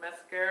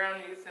mascara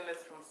I'm using is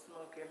from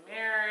Smoke and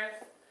Mirrors,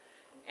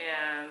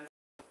 and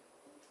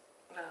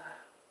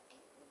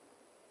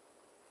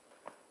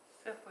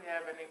see if we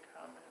have any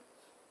comments.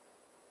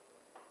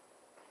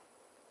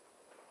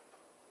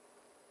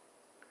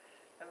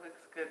 That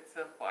looks good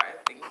so far,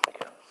 thank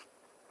you.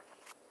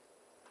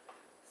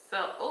 So,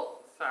 oh,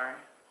 sorry.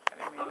 I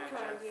didn't mean I'm to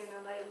trying to just get in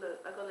a light look.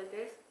 I go like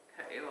this.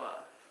 cut you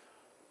off.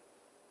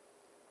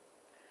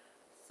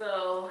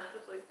 So,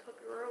 Just like tuck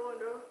it around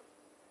though.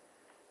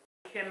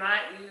 cannot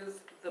use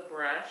the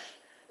brush.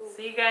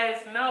 So you guys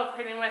know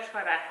pretty much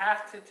what I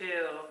have to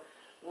do,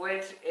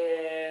 which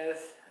is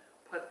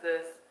put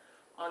this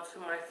onto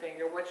my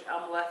finger, which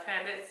I'm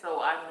left-handed,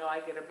 so I know I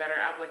get a better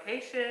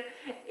application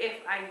if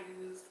I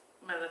use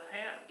my left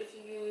hand. If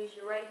you use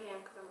your right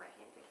hand, because I'm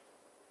right-handed.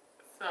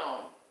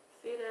 So,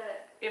 See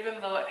that? even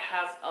though it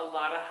has a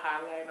lot of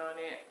highlight on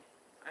it,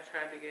 I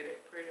tried to get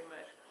it pretty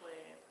much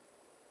clean.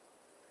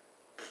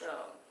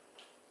 So,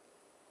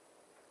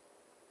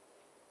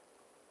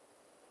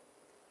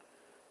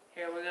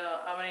 here we go.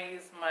 I'm going to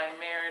use my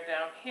mirror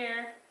down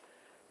here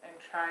and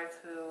try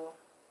to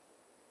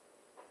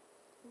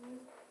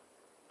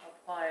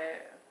apply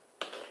it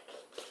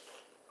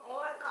Oh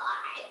my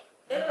god.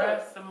 the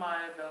best of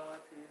my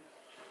ability.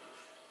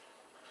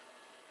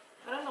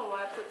 I don't know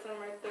why I put some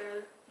right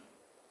there.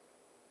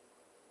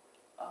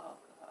 Oh,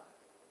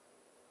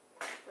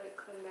 God. Like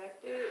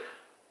connected.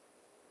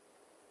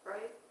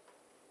 Right?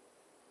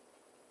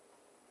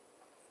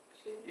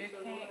 You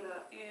can't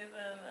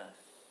even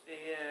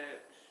see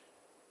it.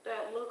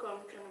 That look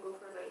I'm trying to go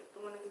for, like, the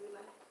one that could be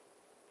like,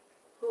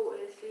 who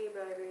is she,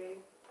 baby?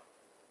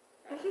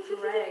 That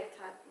drag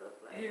type look,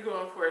 like. You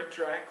going for a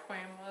drag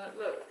queen look?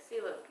 Look,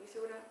 look. You see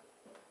what I'm...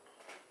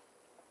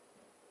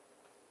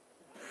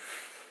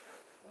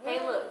 Hey,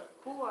 look.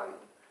 Who are you?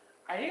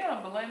 Are you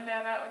going to blend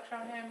that out with your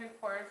hand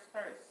before it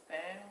starts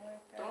staying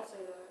like that? Don't say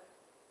that.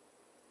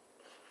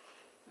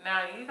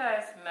 Now you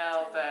guys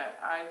know that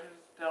I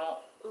just don't.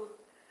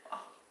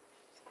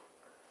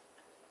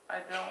 I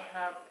don't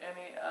have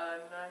any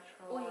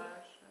natural Ooh.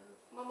 lashes.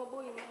 Mama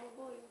boy, mama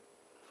boy.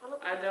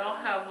 I don't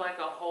have like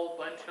a whole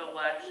bunch of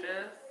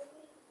lashes.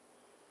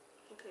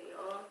 Okay,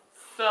 y'all.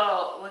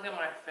 So look at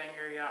my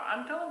finger, y'all.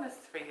 I'm doing this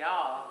for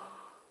y'all.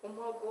 Oh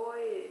my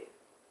boy.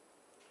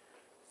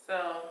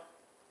 So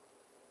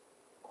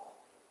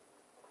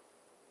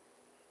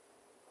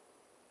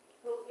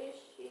Who is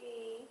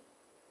she?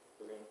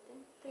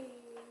 Linton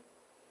Thee.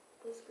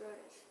 This girl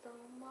that stole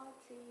my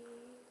tea.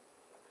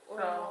 Or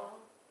So- no.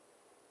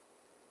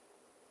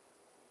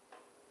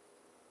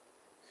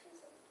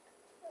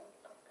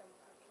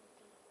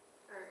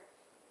 Alright.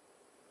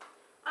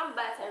 I'm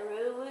about to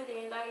rub it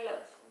in like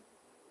lotion.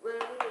 Rub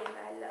it in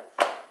like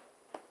lotion.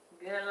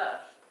 good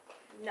luck.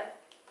 No.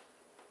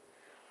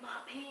 My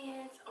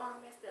pants are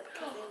messed up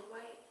because they're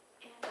white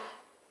and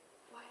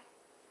white.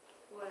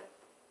 What?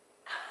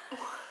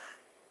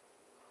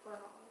 Hold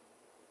on.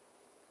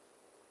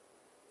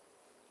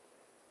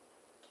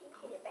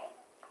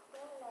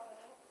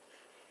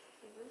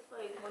 Is this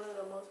like one of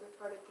the most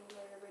retarded things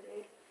I ever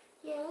did?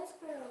 Yes,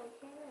 girl,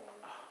 yes.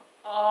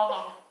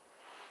 Oh,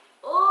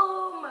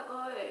 Oh my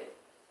god.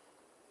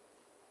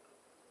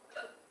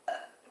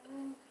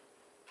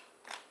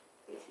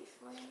 Is he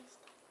slaying?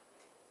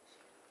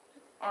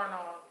 or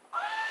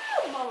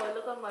no. Mama,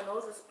 look at my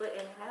nose is split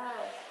in half.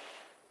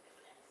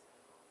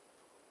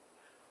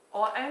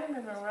 Oh, I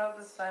didn't even rub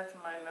the sides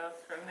of my nose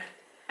for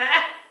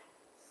that.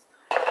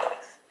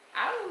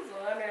 I was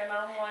wondering,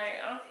 I'm like,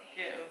 I'm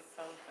getting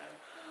something.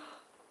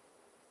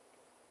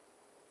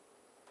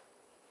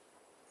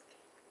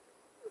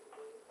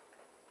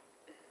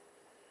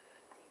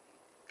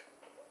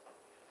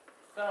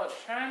 So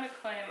trying to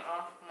clean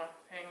off my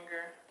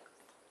finger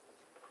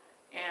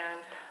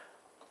and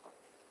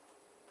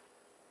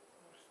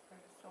spray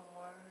some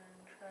water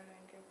and try to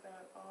get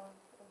that off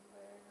of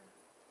there.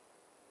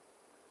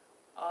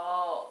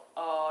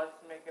 Oh,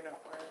 it's making it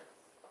worse.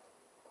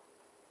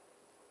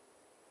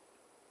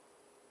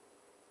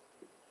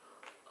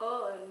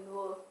 Oh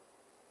no.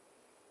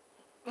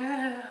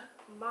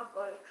 My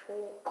god,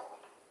 choke.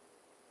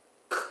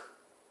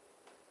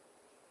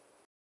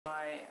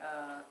 My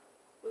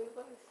We're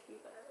gonna see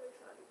that. It's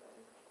not even.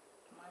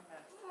 my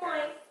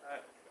mascara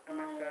sucks. And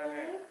I got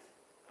it.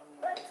 I'm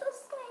like, so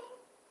same.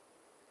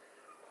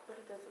 But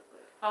it does look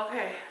like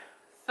okay,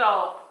 so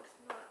it's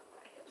not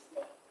my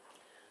hipster.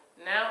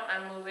 now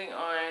I'm moving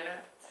on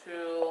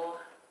to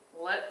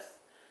lips.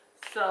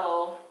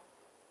 So,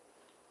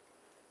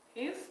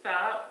 can you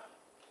stop?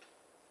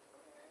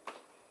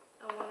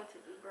 I wanted to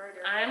do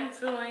burger. I'm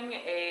doing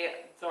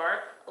a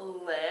dark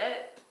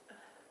lip.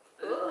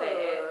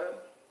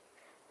 Lip.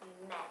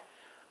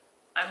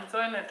 I'm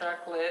doing a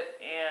dark lip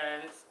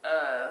and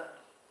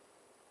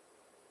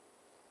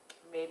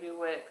maybe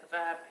with, because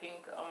I have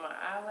pink on my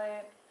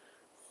eyelid.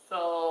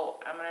 So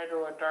I'm going to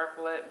do a dark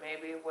lip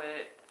maybe with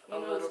a You know,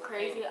 little it's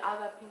crazy. pink. I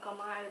got pink on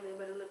my eyelid,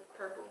 but it looked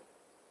purple.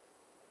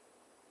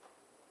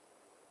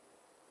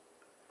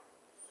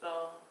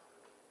 So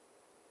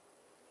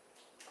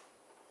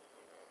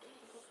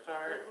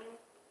start.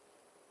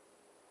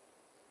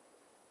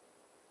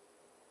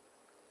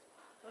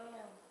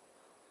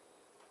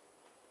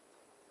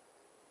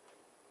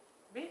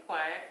 Be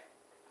quiet.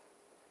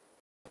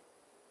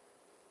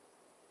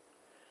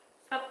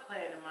 Stop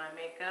playing in my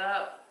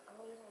makeup. I'm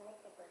using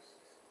makeup brushes.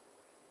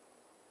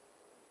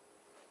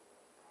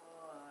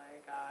 Oh my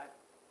god.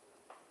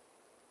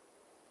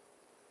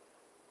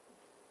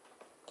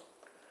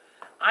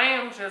 I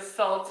am just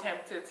so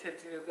tempted to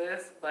do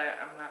this, but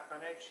I'm not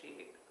gonna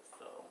cheat.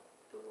 So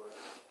Do what?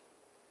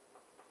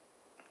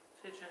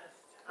 to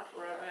just I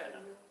rub it.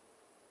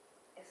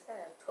 Instead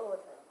of two of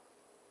them.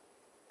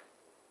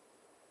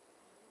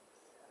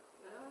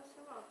 No, it's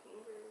in my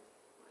fingers.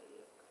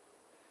 Like,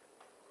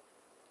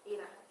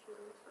 yeah, I had to do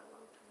this for a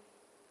long time.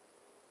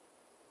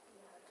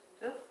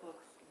 This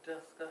looks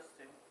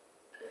disgusting.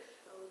 It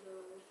so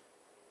does.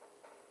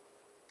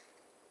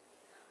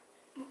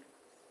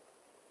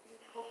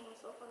 Poke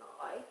myself in the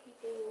eye,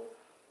 people.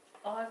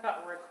 Oh, I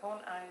got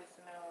raccoon eyes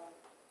now.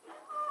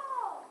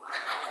 Oh my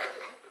god.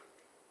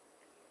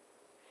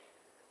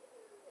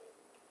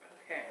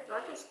 Okay. Do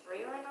I just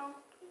spray right now?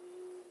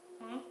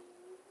 Hmm?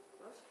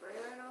 Do I spray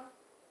right now?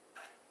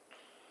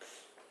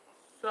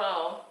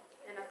 So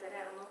And after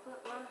that, I'm gonna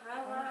put my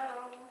highlight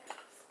on.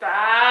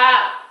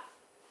 stop.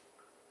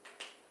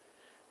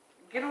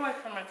 Get away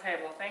from the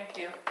table. Thank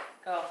you.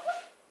 Go.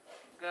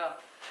 Go.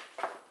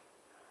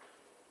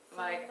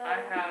 Like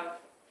I have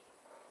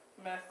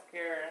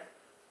mascara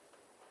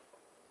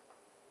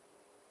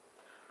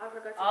I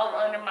forgot to all put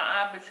under my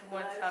eye, but you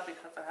wouldn't blush. tell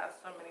because I have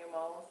so many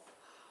moles.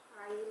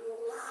 Are you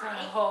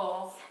lying?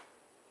 So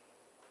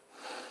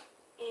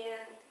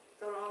And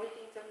so the only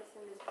things I'm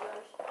missing is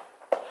blush,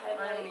 let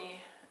highlight,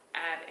 me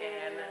add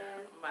in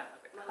and my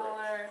my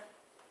color,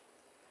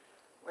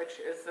 which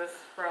is this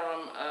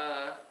from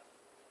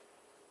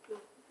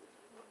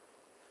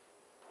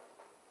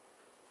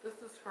this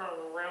is from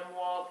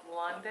Rimwald,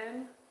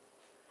 London,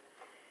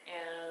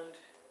 And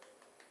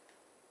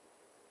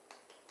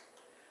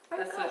My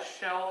this God. is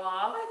Show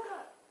Off. My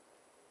God.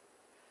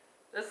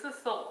 This is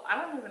so,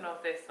 I don't even know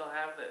if they still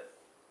have this.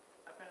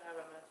 I've been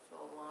having this so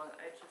long,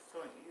 I just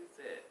don't use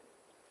it.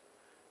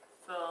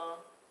 So,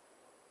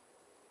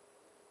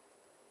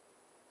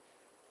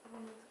 I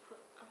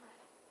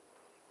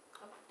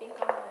think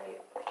I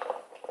might,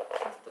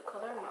 since the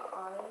color of my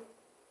eye,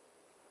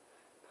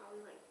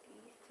 probably like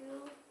these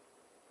two,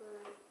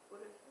 but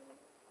what is it?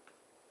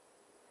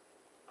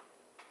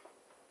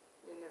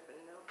 You never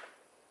know.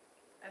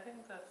 I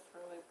think that's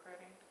really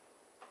pretty.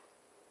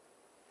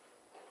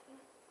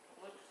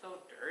 It looks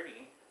so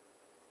dirty.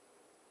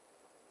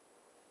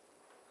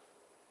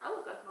 I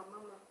look like my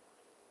mama.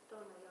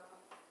 Don't know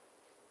y'all.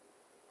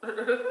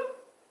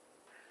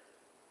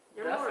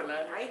 You're That's more an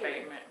brighter.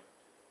 understatement.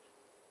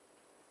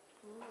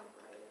 You're more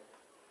brighter.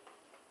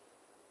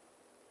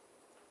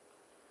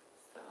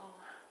 So,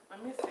 let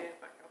me see if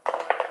I can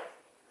find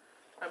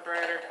a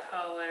brighter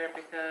color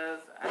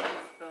because I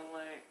just feel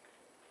like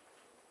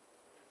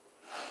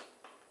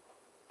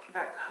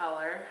that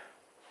color.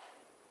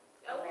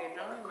 I mean,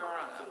 don't get me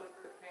wrong, I like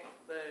the pink,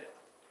 but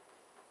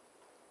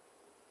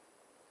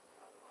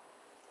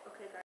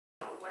Okay, guys.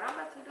 What I'm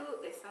about to do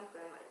is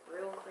something like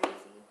real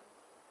crazy.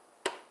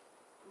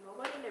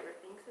 Nobody never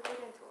thinks of it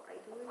until I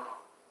do it.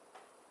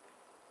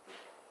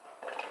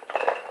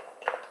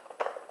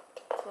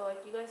 So,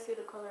 like, you guys see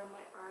the color of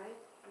my eye?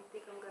 I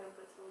think I'm gonna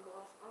put some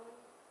gloss on.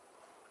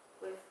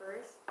 But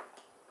first,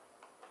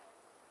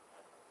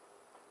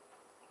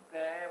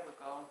 there we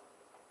go.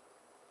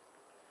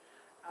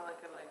 I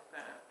like it like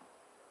that.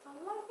 I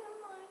like it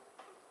like.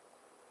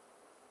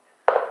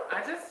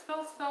 I just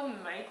feel so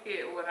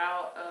naked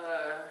without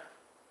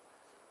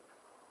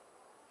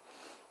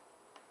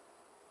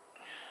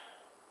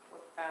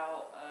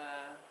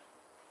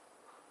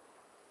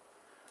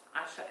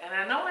and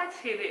I know I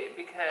cheated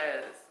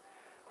because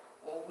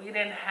we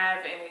didn't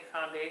have any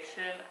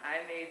foundation.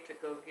 I need to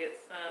go get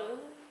some.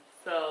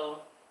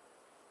 So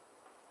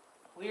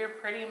we are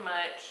pretty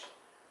much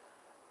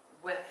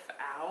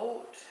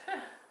without,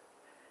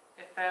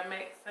 if that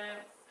makes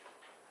sense,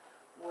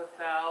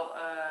 without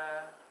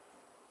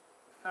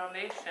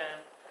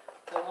foundation.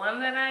 The one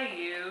that I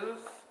use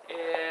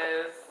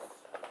is,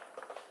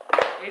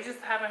 they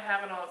just haven't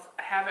have it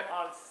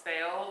on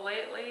sale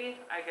lately.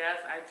 I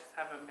guess I just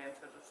haven't been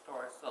to the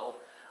store, so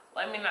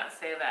let me not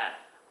say that.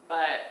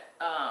 But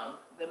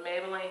the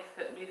Maybelline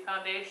Fit Me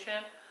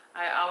foundation,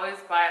 I always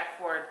buy it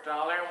for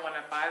 $1. When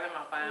I buy them,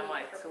 I buy them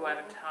like 2 at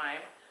a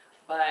time.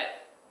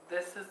 But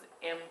this is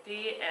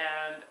empty,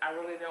 and I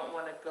really don't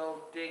want to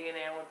go digging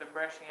in with the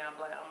brushing. I'm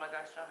like, oh my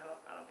gosh, I don't have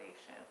a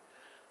foundation.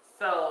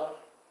 So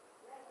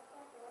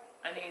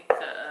I need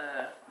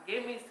to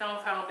get me some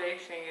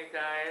foundation, you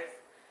guys,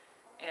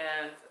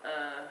 and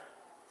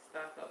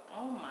stock up.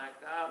 Oh my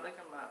God, look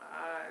at my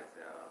eyes,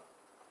 y'all.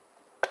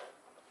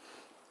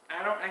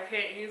 I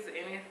can't use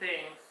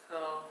anything,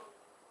 so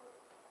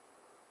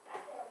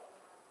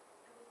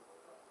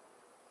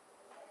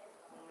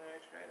I'm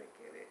gonna try to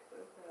get it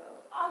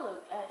without. I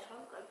look Ash. I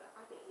look like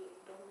I've been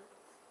eating donuts.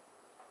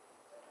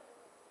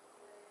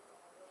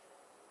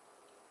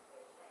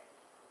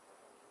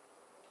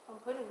 I'm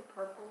putting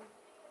purple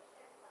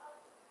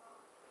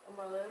on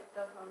my lip.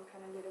 That's why I'm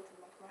trying to get it to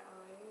match my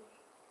eyes.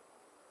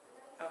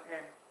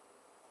 Okay.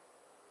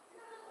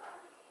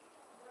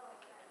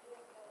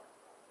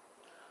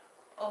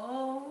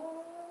 Oh.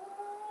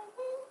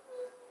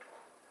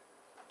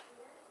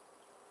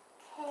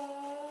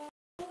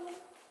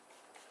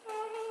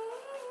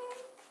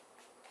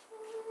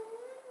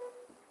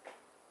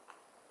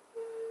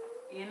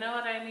 You know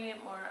what I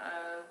need more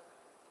of,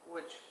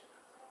 which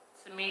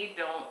to me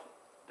don't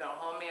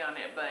hold me on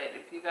it, but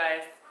if you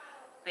guys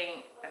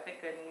think, I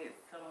think I need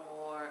some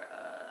more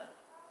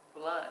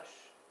blush,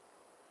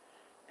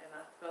 and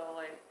I feel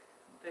like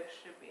this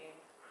should be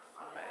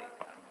somebody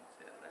coming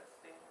to. Let's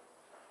see.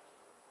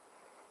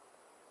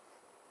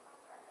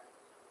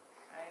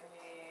 I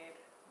need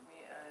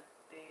me a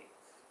date.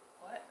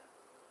 What?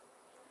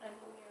 I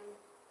know your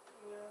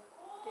dates.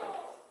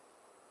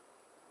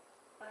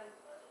 I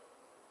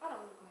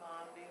don't know.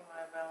 Mom, be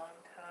my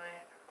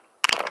Valentine.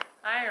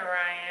 Hi,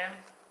 Ryan.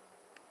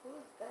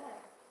 Who's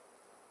that?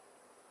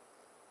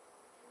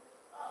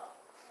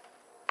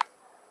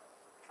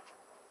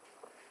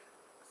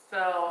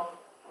 So,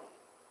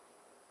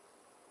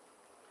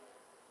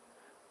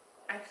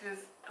 I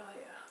just, oh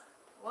yeah.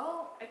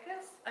 Well, I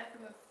guess I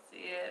can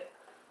see it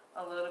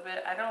a little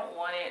bit. I don't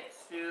want it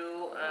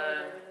to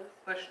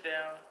push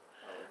down.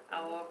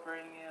 I will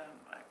bring you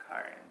my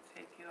car and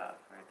take you out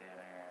for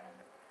dinner.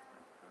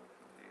 Proof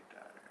of your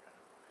daughter.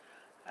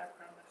 I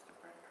promise to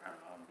bring her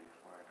home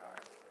before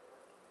dark.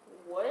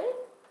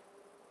 What?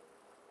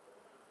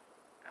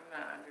 I'm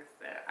not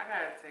understand. I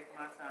gotta take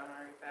my time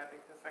and read that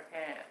because I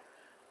can't.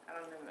 I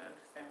don't even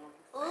understand what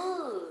he's saying.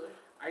 Ooh.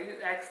 Are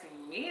you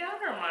asking me out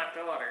or my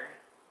daughter?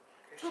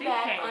 'Cause Too she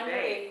bad. can't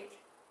date. Underage.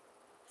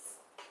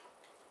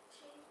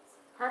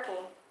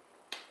 Purple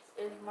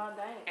is my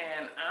dang.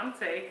 And I'm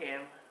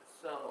taking,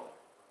 so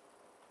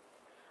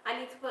I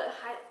need to put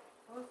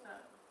What's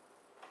that?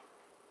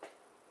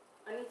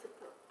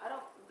 I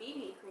don't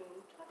BB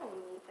cream. I don't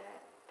need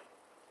that.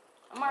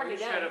 I'm already You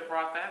done. should have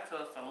brought that to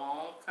us a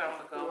long time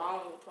ago.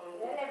 Long time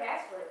They ago. never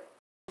asked for it.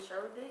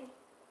 Sure did.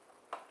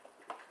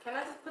 Can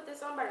I just put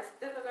this on by the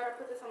stick? I gotta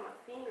put this on my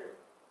finger.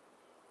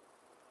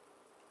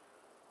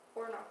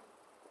 Or no?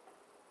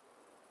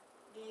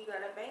 Do you got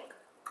a bank?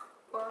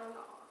 Or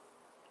no?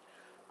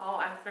 Oh,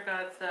 I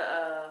forgot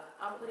to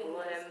I'm putting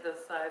blend the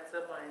sides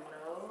of my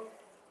nose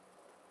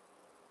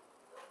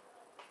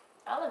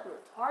I look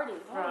retarded.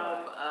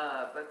 from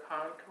the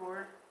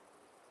contour.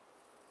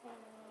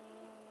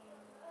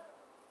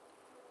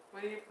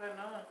 What are you putting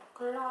on?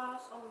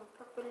 Gloss on the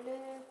purple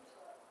lips.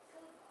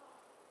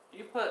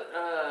 You put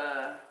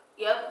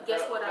Yep.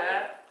 Guess what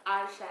that?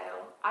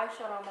 Eyeshadow.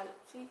 Eyeshadow on my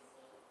lips. See?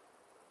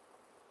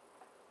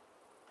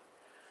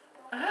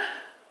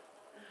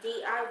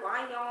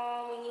 DIY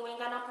y'all. When you ain't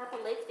got no purple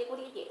lipstick, what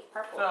do you get?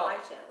 Purple So,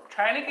 eyeshadow.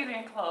 Trying to get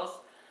in close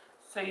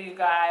so you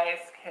guys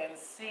can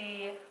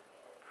see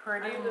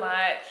pretty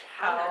much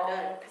I'm not how.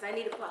 done because I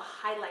need to put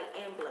highlight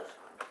and blush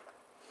on.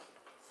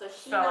 So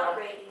she's So- not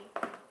ready.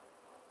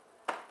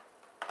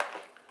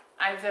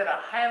 I did a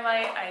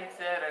highlight. I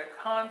did a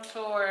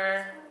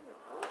contour.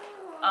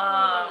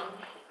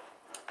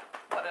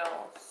 What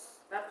else?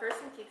 That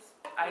person keeps.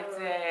 I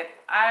did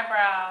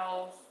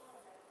eyebrows,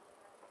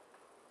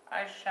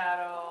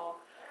 eyeshadow.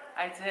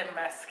 I did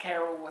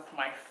mascara with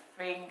my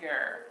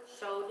finger.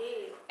 So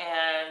did.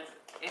 And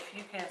if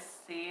you can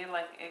see,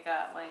 like, it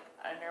got, like,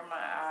 under my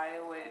eye,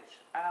 which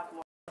I have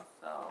lost,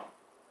 so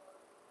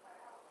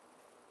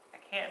I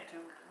can't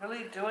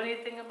really do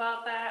anything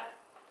about that.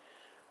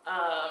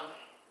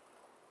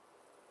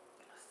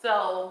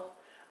 So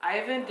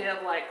I even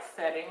did, like,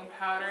 setting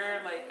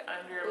powder, like,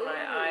 under my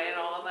eye and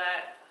all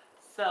that.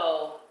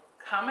 So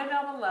comment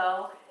down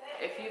below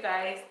if you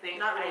guys think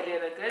Not I ready.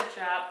 did a good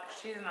job.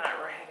 She's not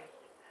ready.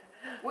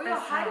 Where your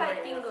This highlight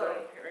ring thing is go?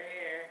 Right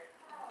here.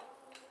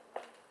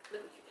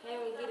 Look, you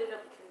can't even get it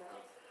up with your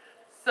mouth.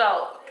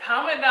 So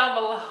comment down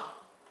below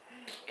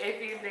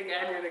if you think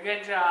I did a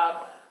good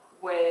job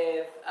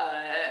with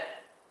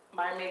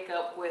my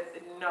makeup with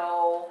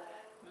no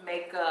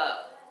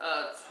makeup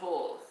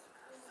tools.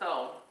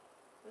 So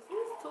This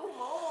is too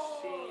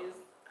much. she's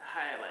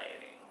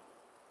highlighting,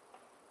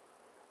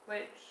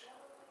 which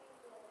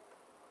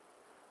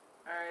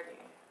I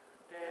already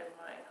did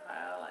my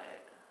highlight.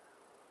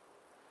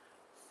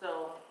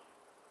 So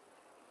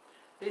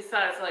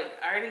besides, like,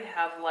 I already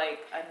have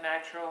like a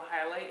natural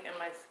highlight in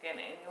my skin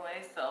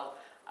anyway, so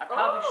I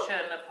probably Oh.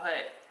 shouldn't have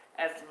put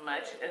as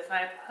much as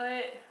I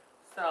put.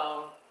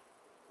 So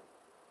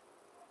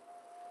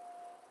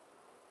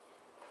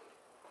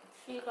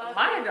She got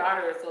my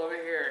daughter is over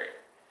here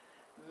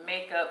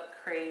makeup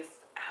crazed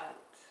out.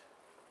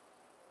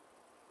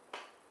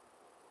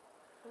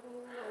 What in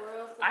the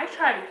world? I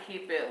try to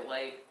keep it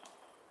like,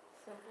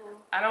 Simple.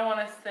 I don't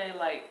want to say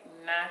like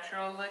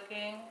natural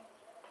looking,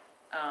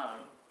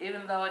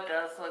 even though it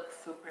does look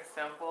super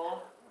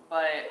simple.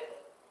 But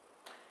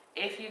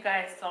if you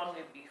guys saw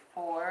me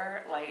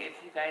before, like if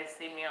you guys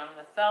see me on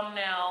the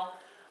thumbnail,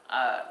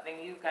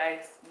 then you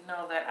guys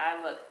know that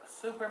I look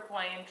super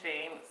plain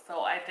Jane.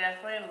 So I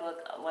definitely look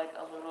like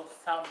a little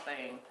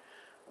something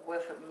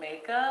with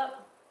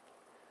makeup.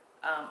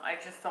 I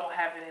just don't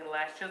have any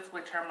lashes,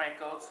 which are my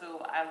go-to.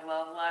 I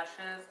love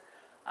lashes.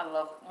 I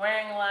love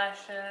wearing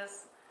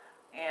lashes,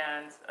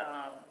 and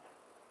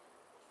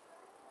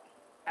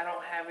I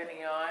don't have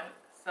any on.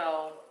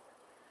 So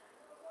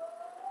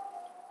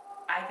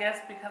I guess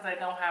because I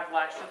don't have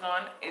lashes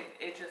on,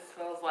 it just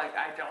feels like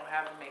I don't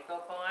have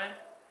makeup on.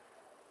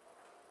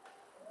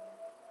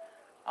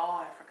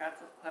 Oh, I forgot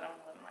to put them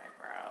on my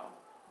brow,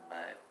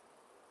 but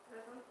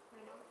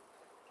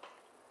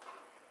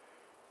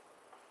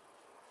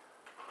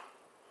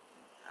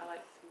I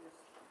like to use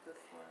this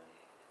one.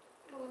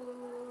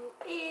 Who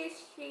is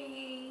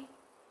she?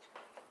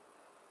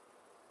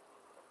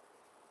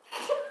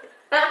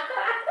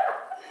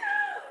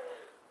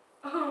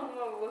 Oh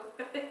my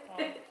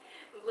word.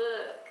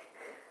 Look.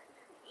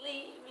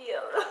 Leave me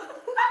alone.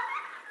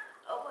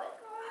 Oh my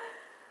god.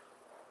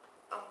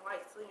 Oh my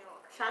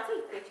god. Should I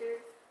take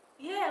pictures?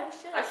 Yeah, we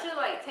should. I should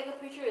like take a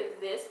picture of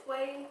this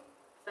way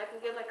so I can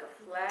get like a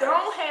flash.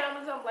 Don't hate on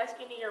me because I'm light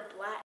skinned and you're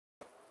black.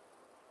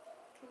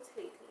 Who's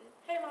hating?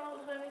 Hey, mama,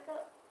 what's my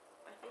makeup?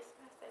 My face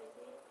mask that is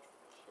it.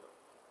 Chill.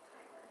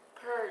 Timer.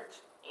 Purge.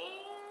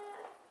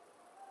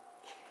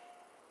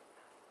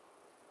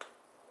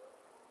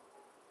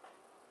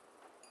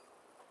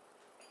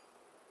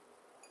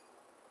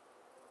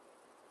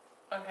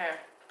 Okay.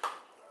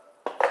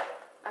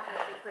 I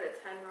have to put a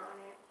timer on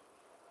it.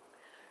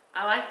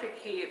 I like to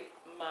keep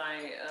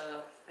my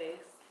face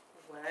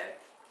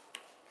wet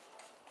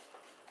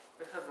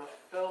because I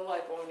feel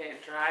like when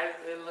it dries,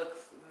 it looks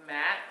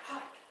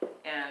matte,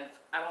 and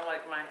I don't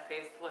like my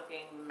face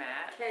looking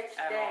matte Catch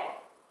at that.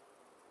 all.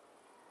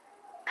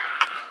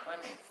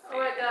 Let me see. Oh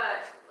my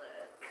gosh.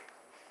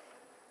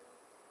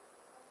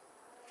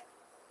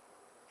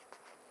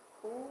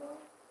 Look. Ooh.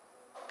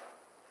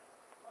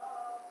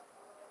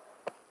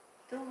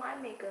 my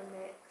makeup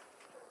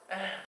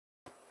next.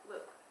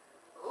 Look.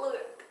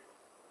 Look.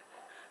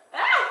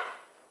 Ah!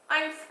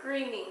 I'm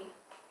screaming.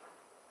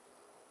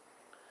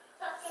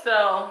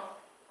 So,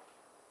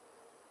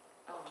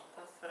 oh,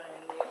 that's what I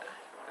need. I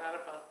forgot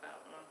about that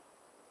one.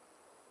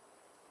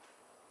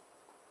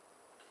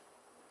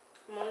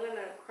 I'm only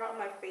gonna crop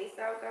my face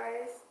out,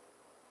 guys.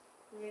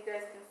 And you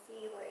guys can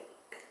see,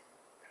 like,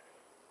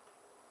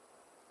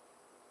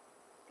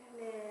 and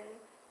then,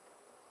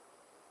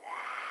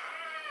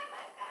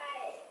 my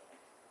eye.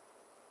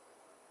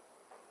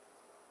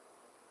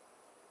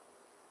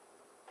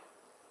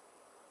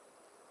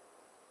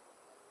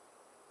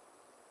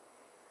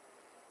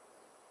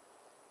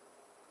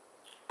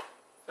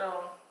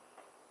 So,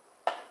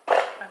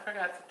 I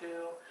forgot to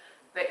do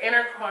the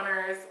inner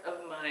corners of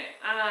my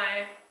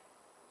eye.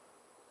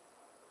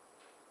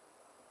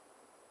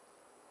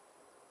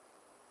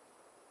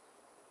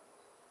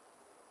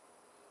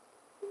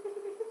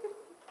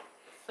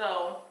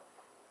 So,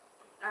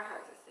 I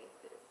have to save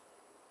this.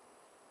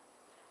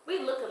 We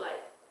look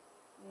alike.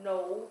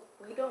 No,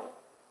 we don't.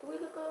 Do we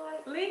look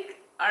alike? leak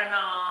or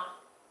not?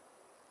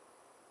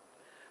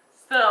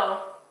 So,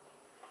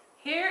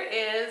 here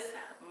is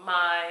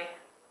my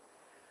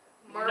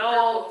More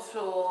no purple.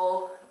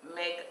 tool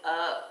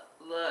makeup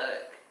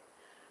look.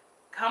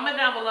 Comment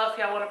down below if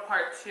y'all want a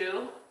part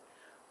 2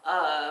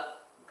 of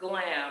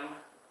glam,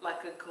 like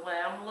a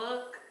glam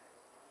look,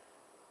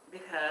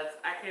 because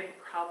I can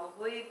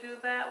probably do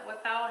that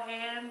without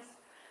hands.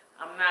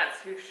 I'm not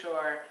too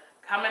sure.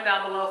 Comment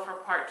down below for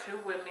part 2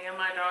 with me and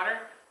my daughter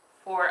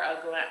for a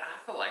glam.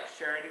 I feel like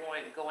she already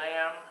went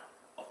glam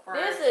for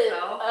This is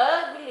herself.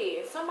 ugly.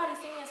 If somebody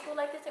see me in school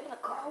like this, they be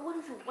like, girl, what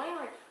is you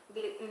wearing?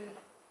 Be like,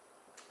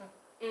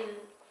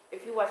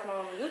 If you watch my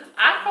own YouTube,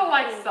 I feel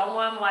like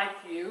someone like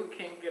you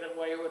can get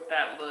away with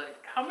that look.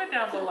 Comment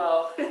down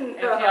below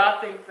if y'all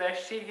think that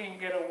she can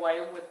get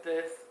away with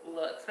this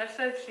look,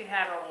 especially if she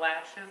had on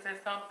lashes or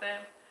something.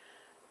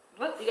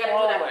 Look You gotta do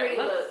that forward. pretty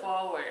Look look.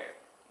 forward.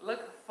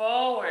 Look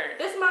forward.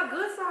 This is my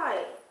good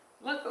side.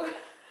 Look. She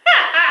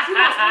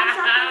wants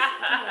screenshot this? This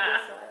is my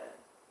good side.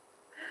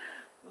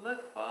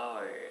 Look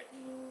forward.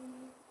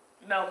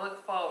 No,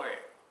 look forward.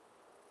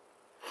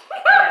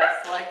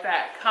 Yes, like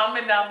that.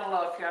 Comment down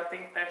below if y'all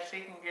think that she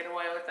can get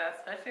away with that,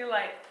 especially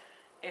like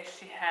if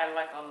she had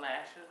like on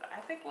lashes. I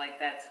think like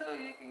that too.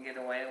 You can get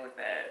away with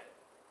that.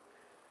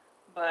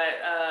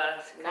 But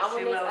Not she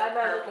when this loves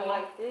eyebrows purple. looking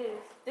like this.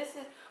 This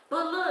is,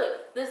 but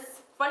look,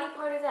 this funny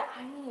part is that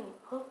I didn't even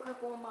put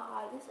purple in my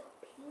eye. This is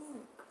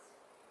pink.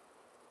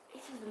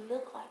 It just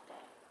look like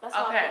that. That's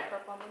why Okay. I put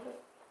purple on my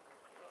lip.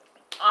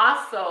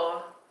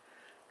 Also,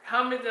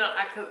 comment down.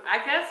 I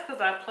guess because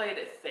I played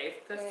it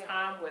safe this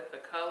time with the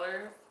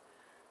colors.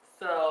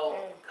 So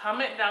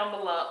comment down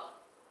below.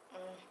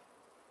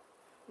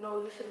 No,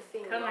 you should have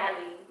seen Come Molly. here.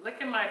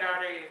 Look at my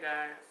daughter, you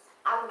guys.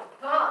 I was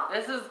gone.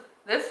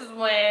 This is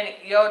when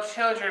your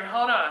children,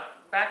 hold on,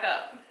 back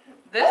up.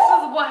 This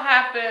is what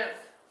happens.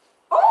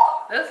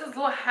 Oh! This is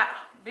what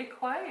be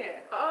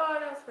quiet. Oh,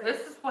 that's pretty.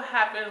 This is what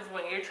happens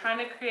when you're trying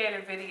to create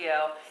a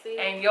video See?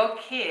 and your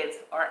kids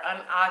are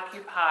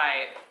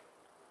unoccupied.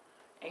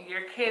 And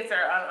your kids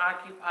are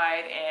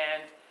unoccupied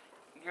and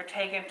you're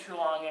taking too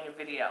long in a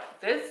video.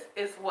 This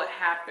is what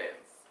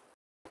happens.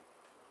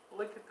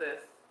 Look at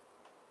this.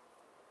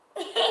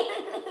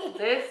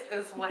 This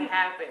is what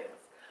happens.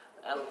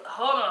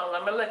 Hold on,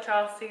 let me let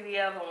y'all see the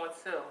other one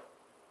too.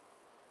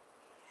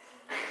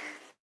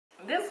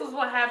 This is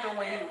what happens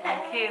when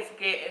kids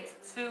get into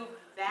too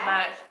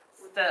much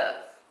stuff.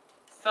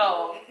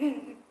 So,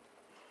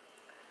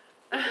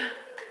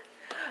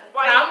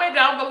 comment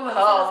down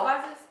below.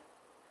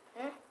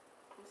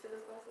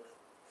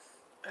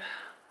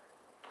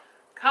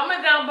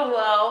 Comment down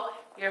below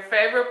your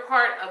favorite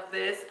part of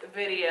this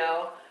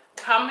video.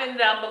 Comment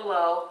down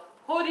below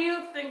who do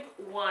you think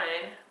won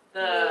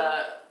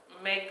the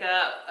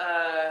makeup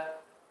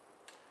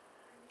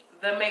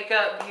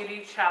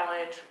beauty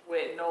challenge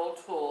with no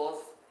tools.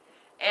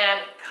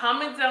 And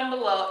comment down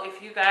below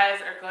if you guys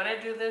are going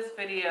to do this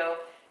video.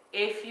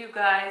 If you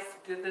guys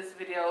do this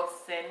video,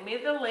 send me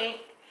the link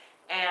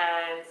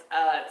and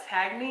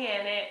tag me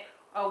in it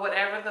or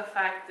whatever the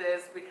fact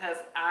is, because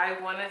I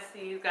want to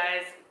see you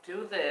guys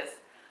do this.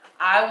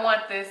 I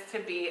want this to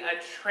be a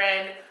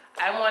trend.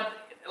 I want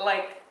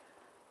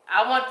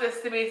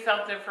this to be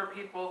something for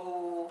people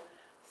who,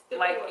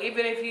 like,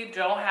 even if you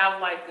don't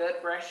have like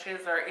good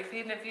brushes, or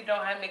even if you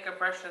don't have makeup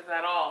brushes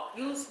at all,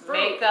 use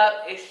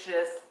makeup is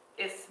just,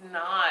 it's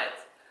not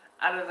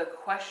out of the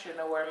question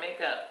to wear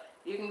makeup.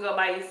 You can go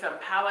buy you some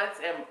palettes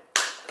and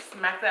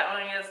smack that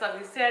on yourself.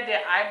 You see I did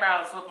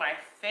eyebrows with my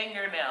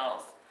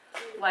fingernails,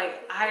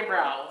 like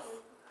eyebrows.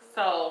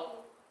 So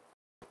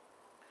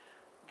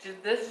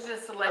this is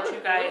just to let you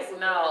guys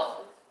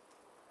know.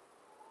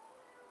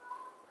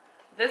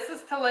 This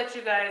is to let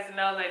you guys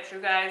know that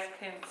you guys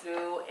can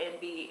do and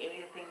be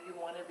anything you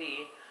want to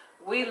be.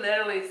 We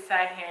literally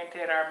sat here and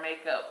did our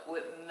makeup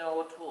with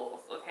no tools,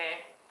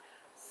 okay?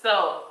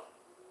 So,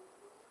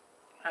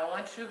 I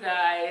want you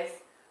guys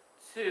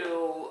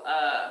to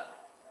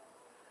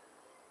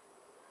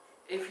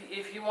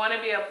if you want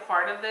to be a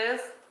part of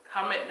this,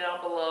 comment down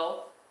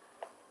below.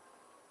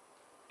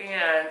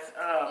 And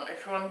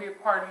if you want to be a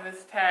part of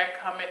this tag,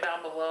 comment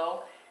down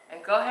below.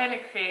 And go ahead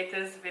and create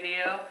this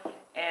video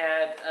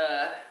and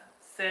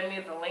send me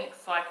the link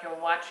so I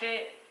can watch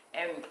it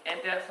and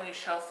definitely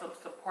show some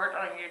support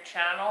on your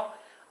channel.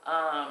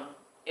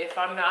 If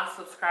I'm not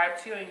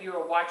subscribed to you and you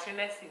are watching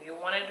this and you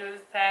want to do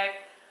this tag,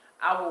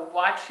 I will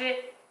watch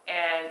it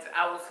and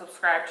I will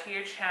subscribe to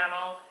your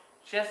channel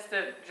just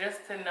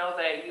to know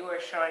that you are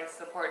showing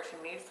support to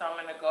me. So I'm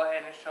going to go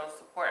ahead and show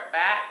support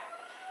back.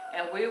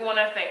 And we want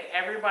to thank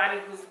everybody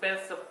who's been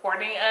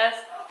supporting us.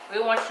 We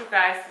want you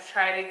guys to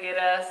try to get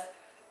us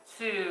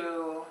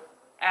to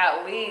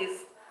at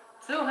least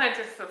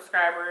 200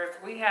 subscribers.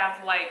 We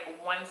have like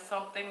 1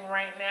 something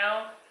right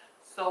now.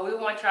 So we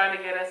want y'all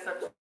to get us up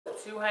to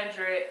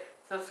 200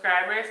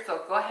 subscribers.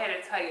 So go ahead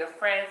and tell your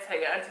friends, tell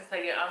your aunties,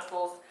 tell your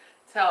uncles,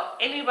 tell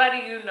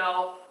anybody you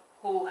know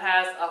who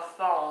has a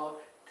phone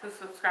to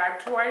subscribe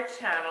to our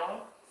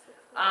channel.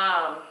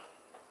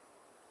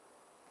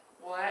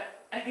 What?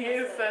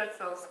 You said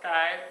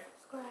subscribe.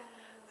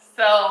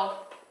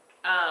 So,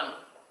 I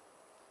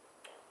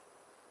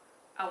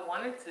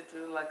wanted to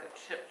do like a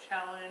chip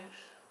challenge.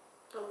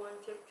 The 1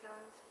 chip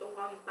challenge? The 1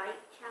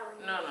 bite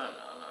challenge? No.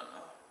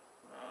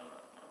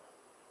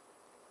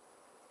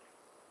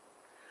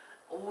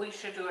 We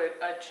should do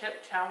a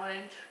chip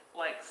challenge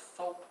like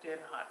soaked in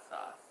hot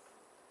sauce.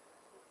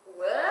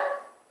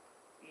 What?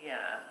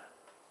 Yeah.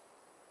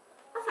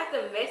 That's like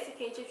the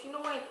Mexican chips. You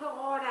know when they put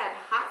all that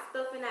hot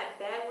stuff in that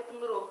bag with the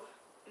little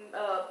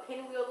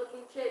pinwheel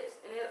looking chips,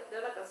 and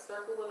they're like a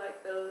circle with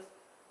like those.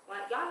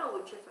 Like y'all know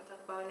what chips I'm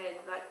talking about,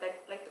 and like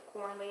the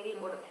corn lady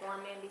or the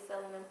corn man be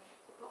selling them.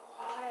 They put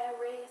all that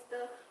red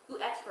stuff. You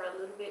ask for a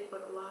little bit,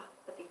 but a lot,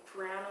 but they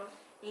drown them.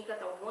 And you got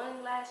the one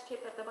last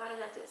chip at the bottom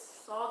that's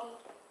just soggy.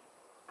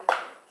 I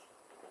can't.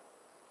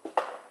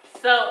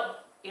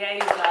 So, yeah,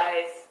 you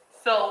guys.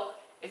 So,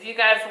 if you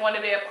guys want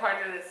to be a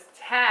part of this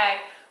tag,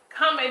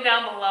 comment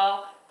down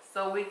below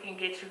so we can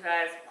get you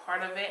guys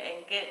part of it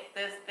and get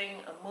this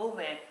thing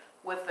moving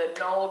with the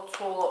no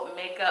tool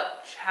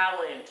makeup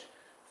challenge.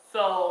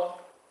 So,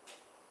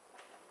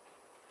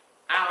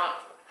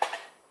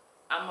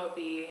 I'm going to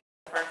be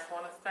the first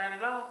one to start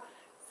it off.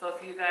 So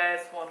if you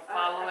guys want to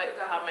follow it,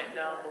 comment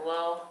down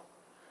below.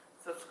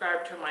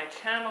 Subscribe to my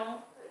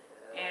channel.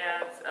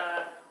 And,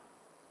 I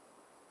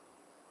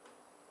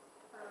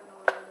don't know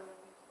what I'm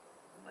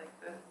doing. like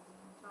this.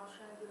 I was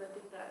trying to do the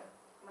thing that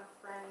my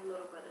friend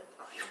little brother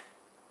taught me.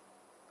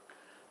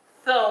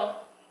 So,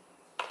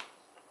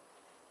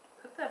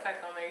 put that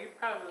back on there. You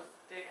probably was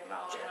digging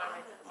all of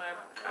my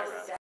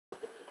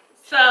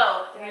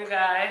So, you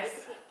guys,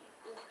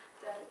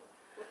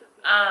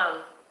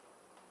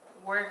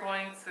 we're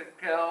going to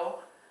go,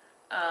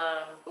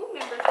 Who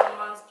remembers the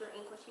Monster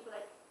Inc. when she be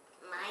like,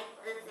 Mike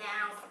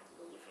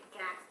Wazowski, you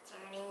forgot to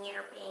turn in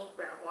your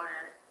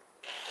paperwork.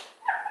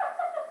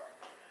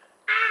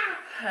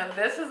 and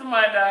this is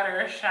my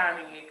daughter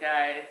Ashani, you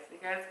guys. You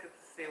guys get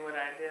to see what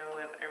I deal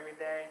with every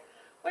day.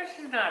 Well,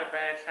 she's not a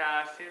bad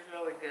child. She's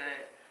really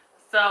good.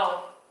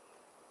 So,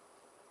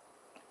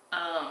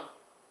 I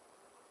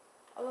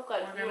look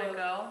like we're gonna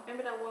go.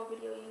 Remember that one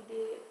video you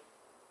did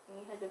when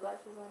you had your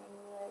glasses on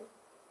anyway?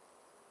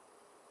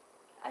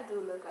 I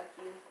do look like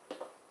you.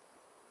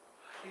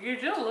 You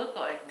do look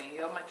like me.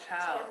 You're my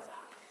child.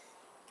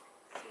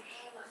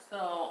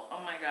 So,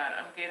 oh my God,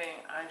 I'm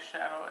getting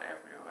eyeshadow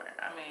everywhere.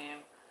 I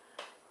mean,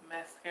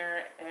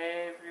 mascara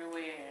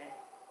everywhere.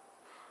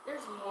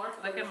 There's more.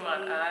 Look at my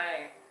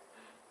eye.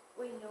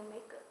 Wait, no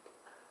makeup.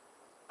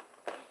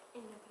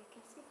 And nobody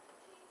can see.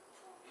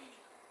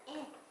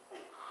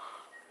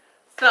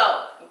 So,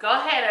 go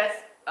ahead and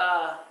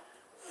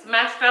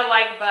smash that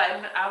like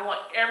button. I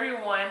want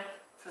everyone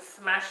to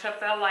smash up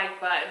that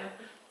like button.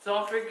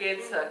 Don't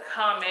forget to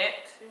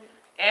comment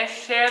and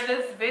share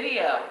this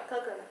video.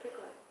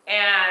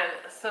 And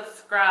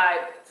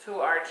subscribe to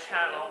our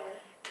channel.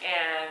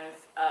 And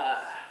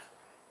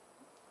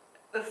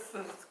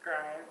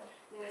subscribe.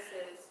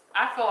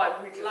 I feel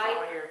like we just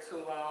on here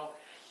too long.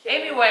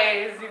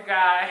 Anyways, you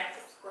guys,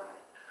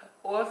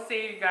 we'll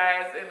see you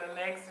guys in the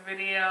next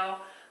video.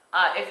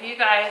 If you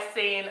guys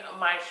seen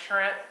my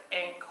shrimp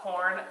and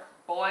corn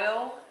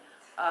boil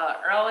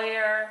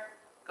earlier,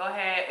 go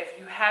ahead. If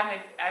you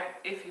haven't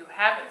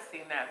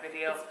seen that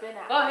video,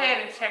 go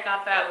ahead and check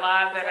out that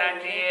live that I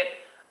did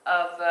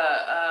of the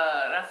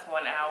that's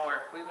 1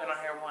 hour. We've been on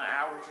here 1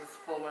 hour just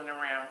fooling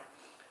around.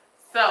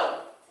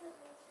 So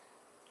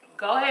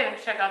go ahead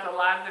and check out the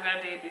live that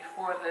I did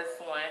before this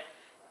one.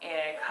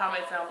 And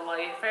comment down below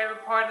your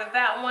favorite part of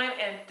that one.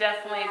 And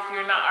definitely, if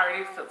you're not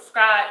already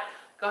subscribed,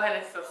 go ahead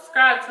and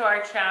subscribe to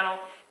our channel.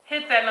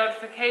 Hit that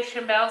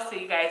notification bell so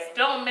you guys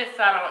don't miss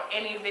out on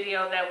any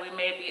video that we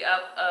may be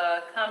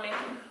upcoming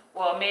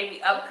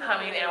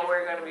and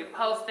we're going to be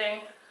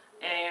posting.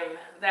 And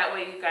that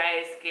way you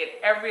guys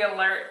get every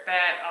alert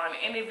that on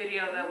any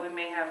video that we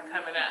may have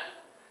coming up.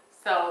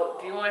 So,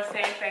 do you want to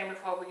say anything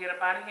before we get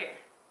up out of here?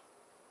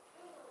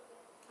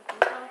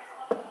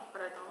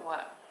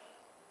 What?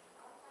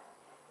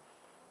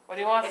 What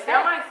do you want to If say?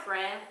 you're my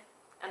friend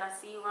and I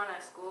see you around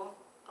at school,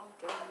 don't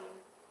dare me.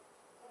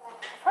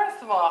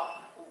 First of all,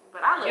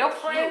 But I look your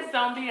cute. friends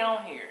don't be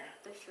on here.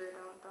 They sure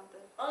don't they?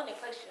 Only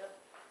for sure.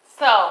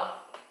 So,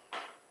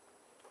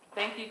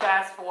 thank you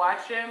guys for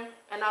watching.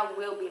 And I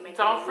will be making a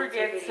Don't YouTube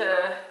forget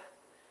video.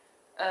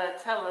 to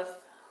tell us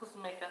whose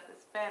makeup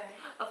is better.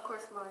 Of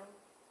course, mine.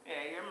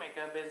 Yeah, your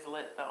makeup is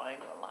lit though, I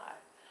ain't gonna lie.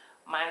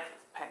 Mine's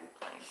is patty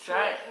plain.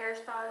 Short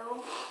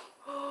hairstyle.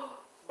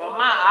 But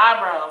my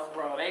eyebrows,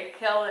 bro, they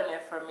killing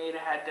it for me to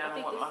have I done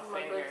think with this my is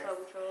my good fingers.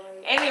 self-control.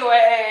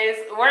 Anyways,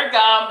 we're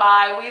gone.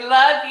 Bye. We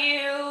love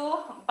you.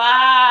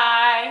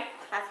 Bye.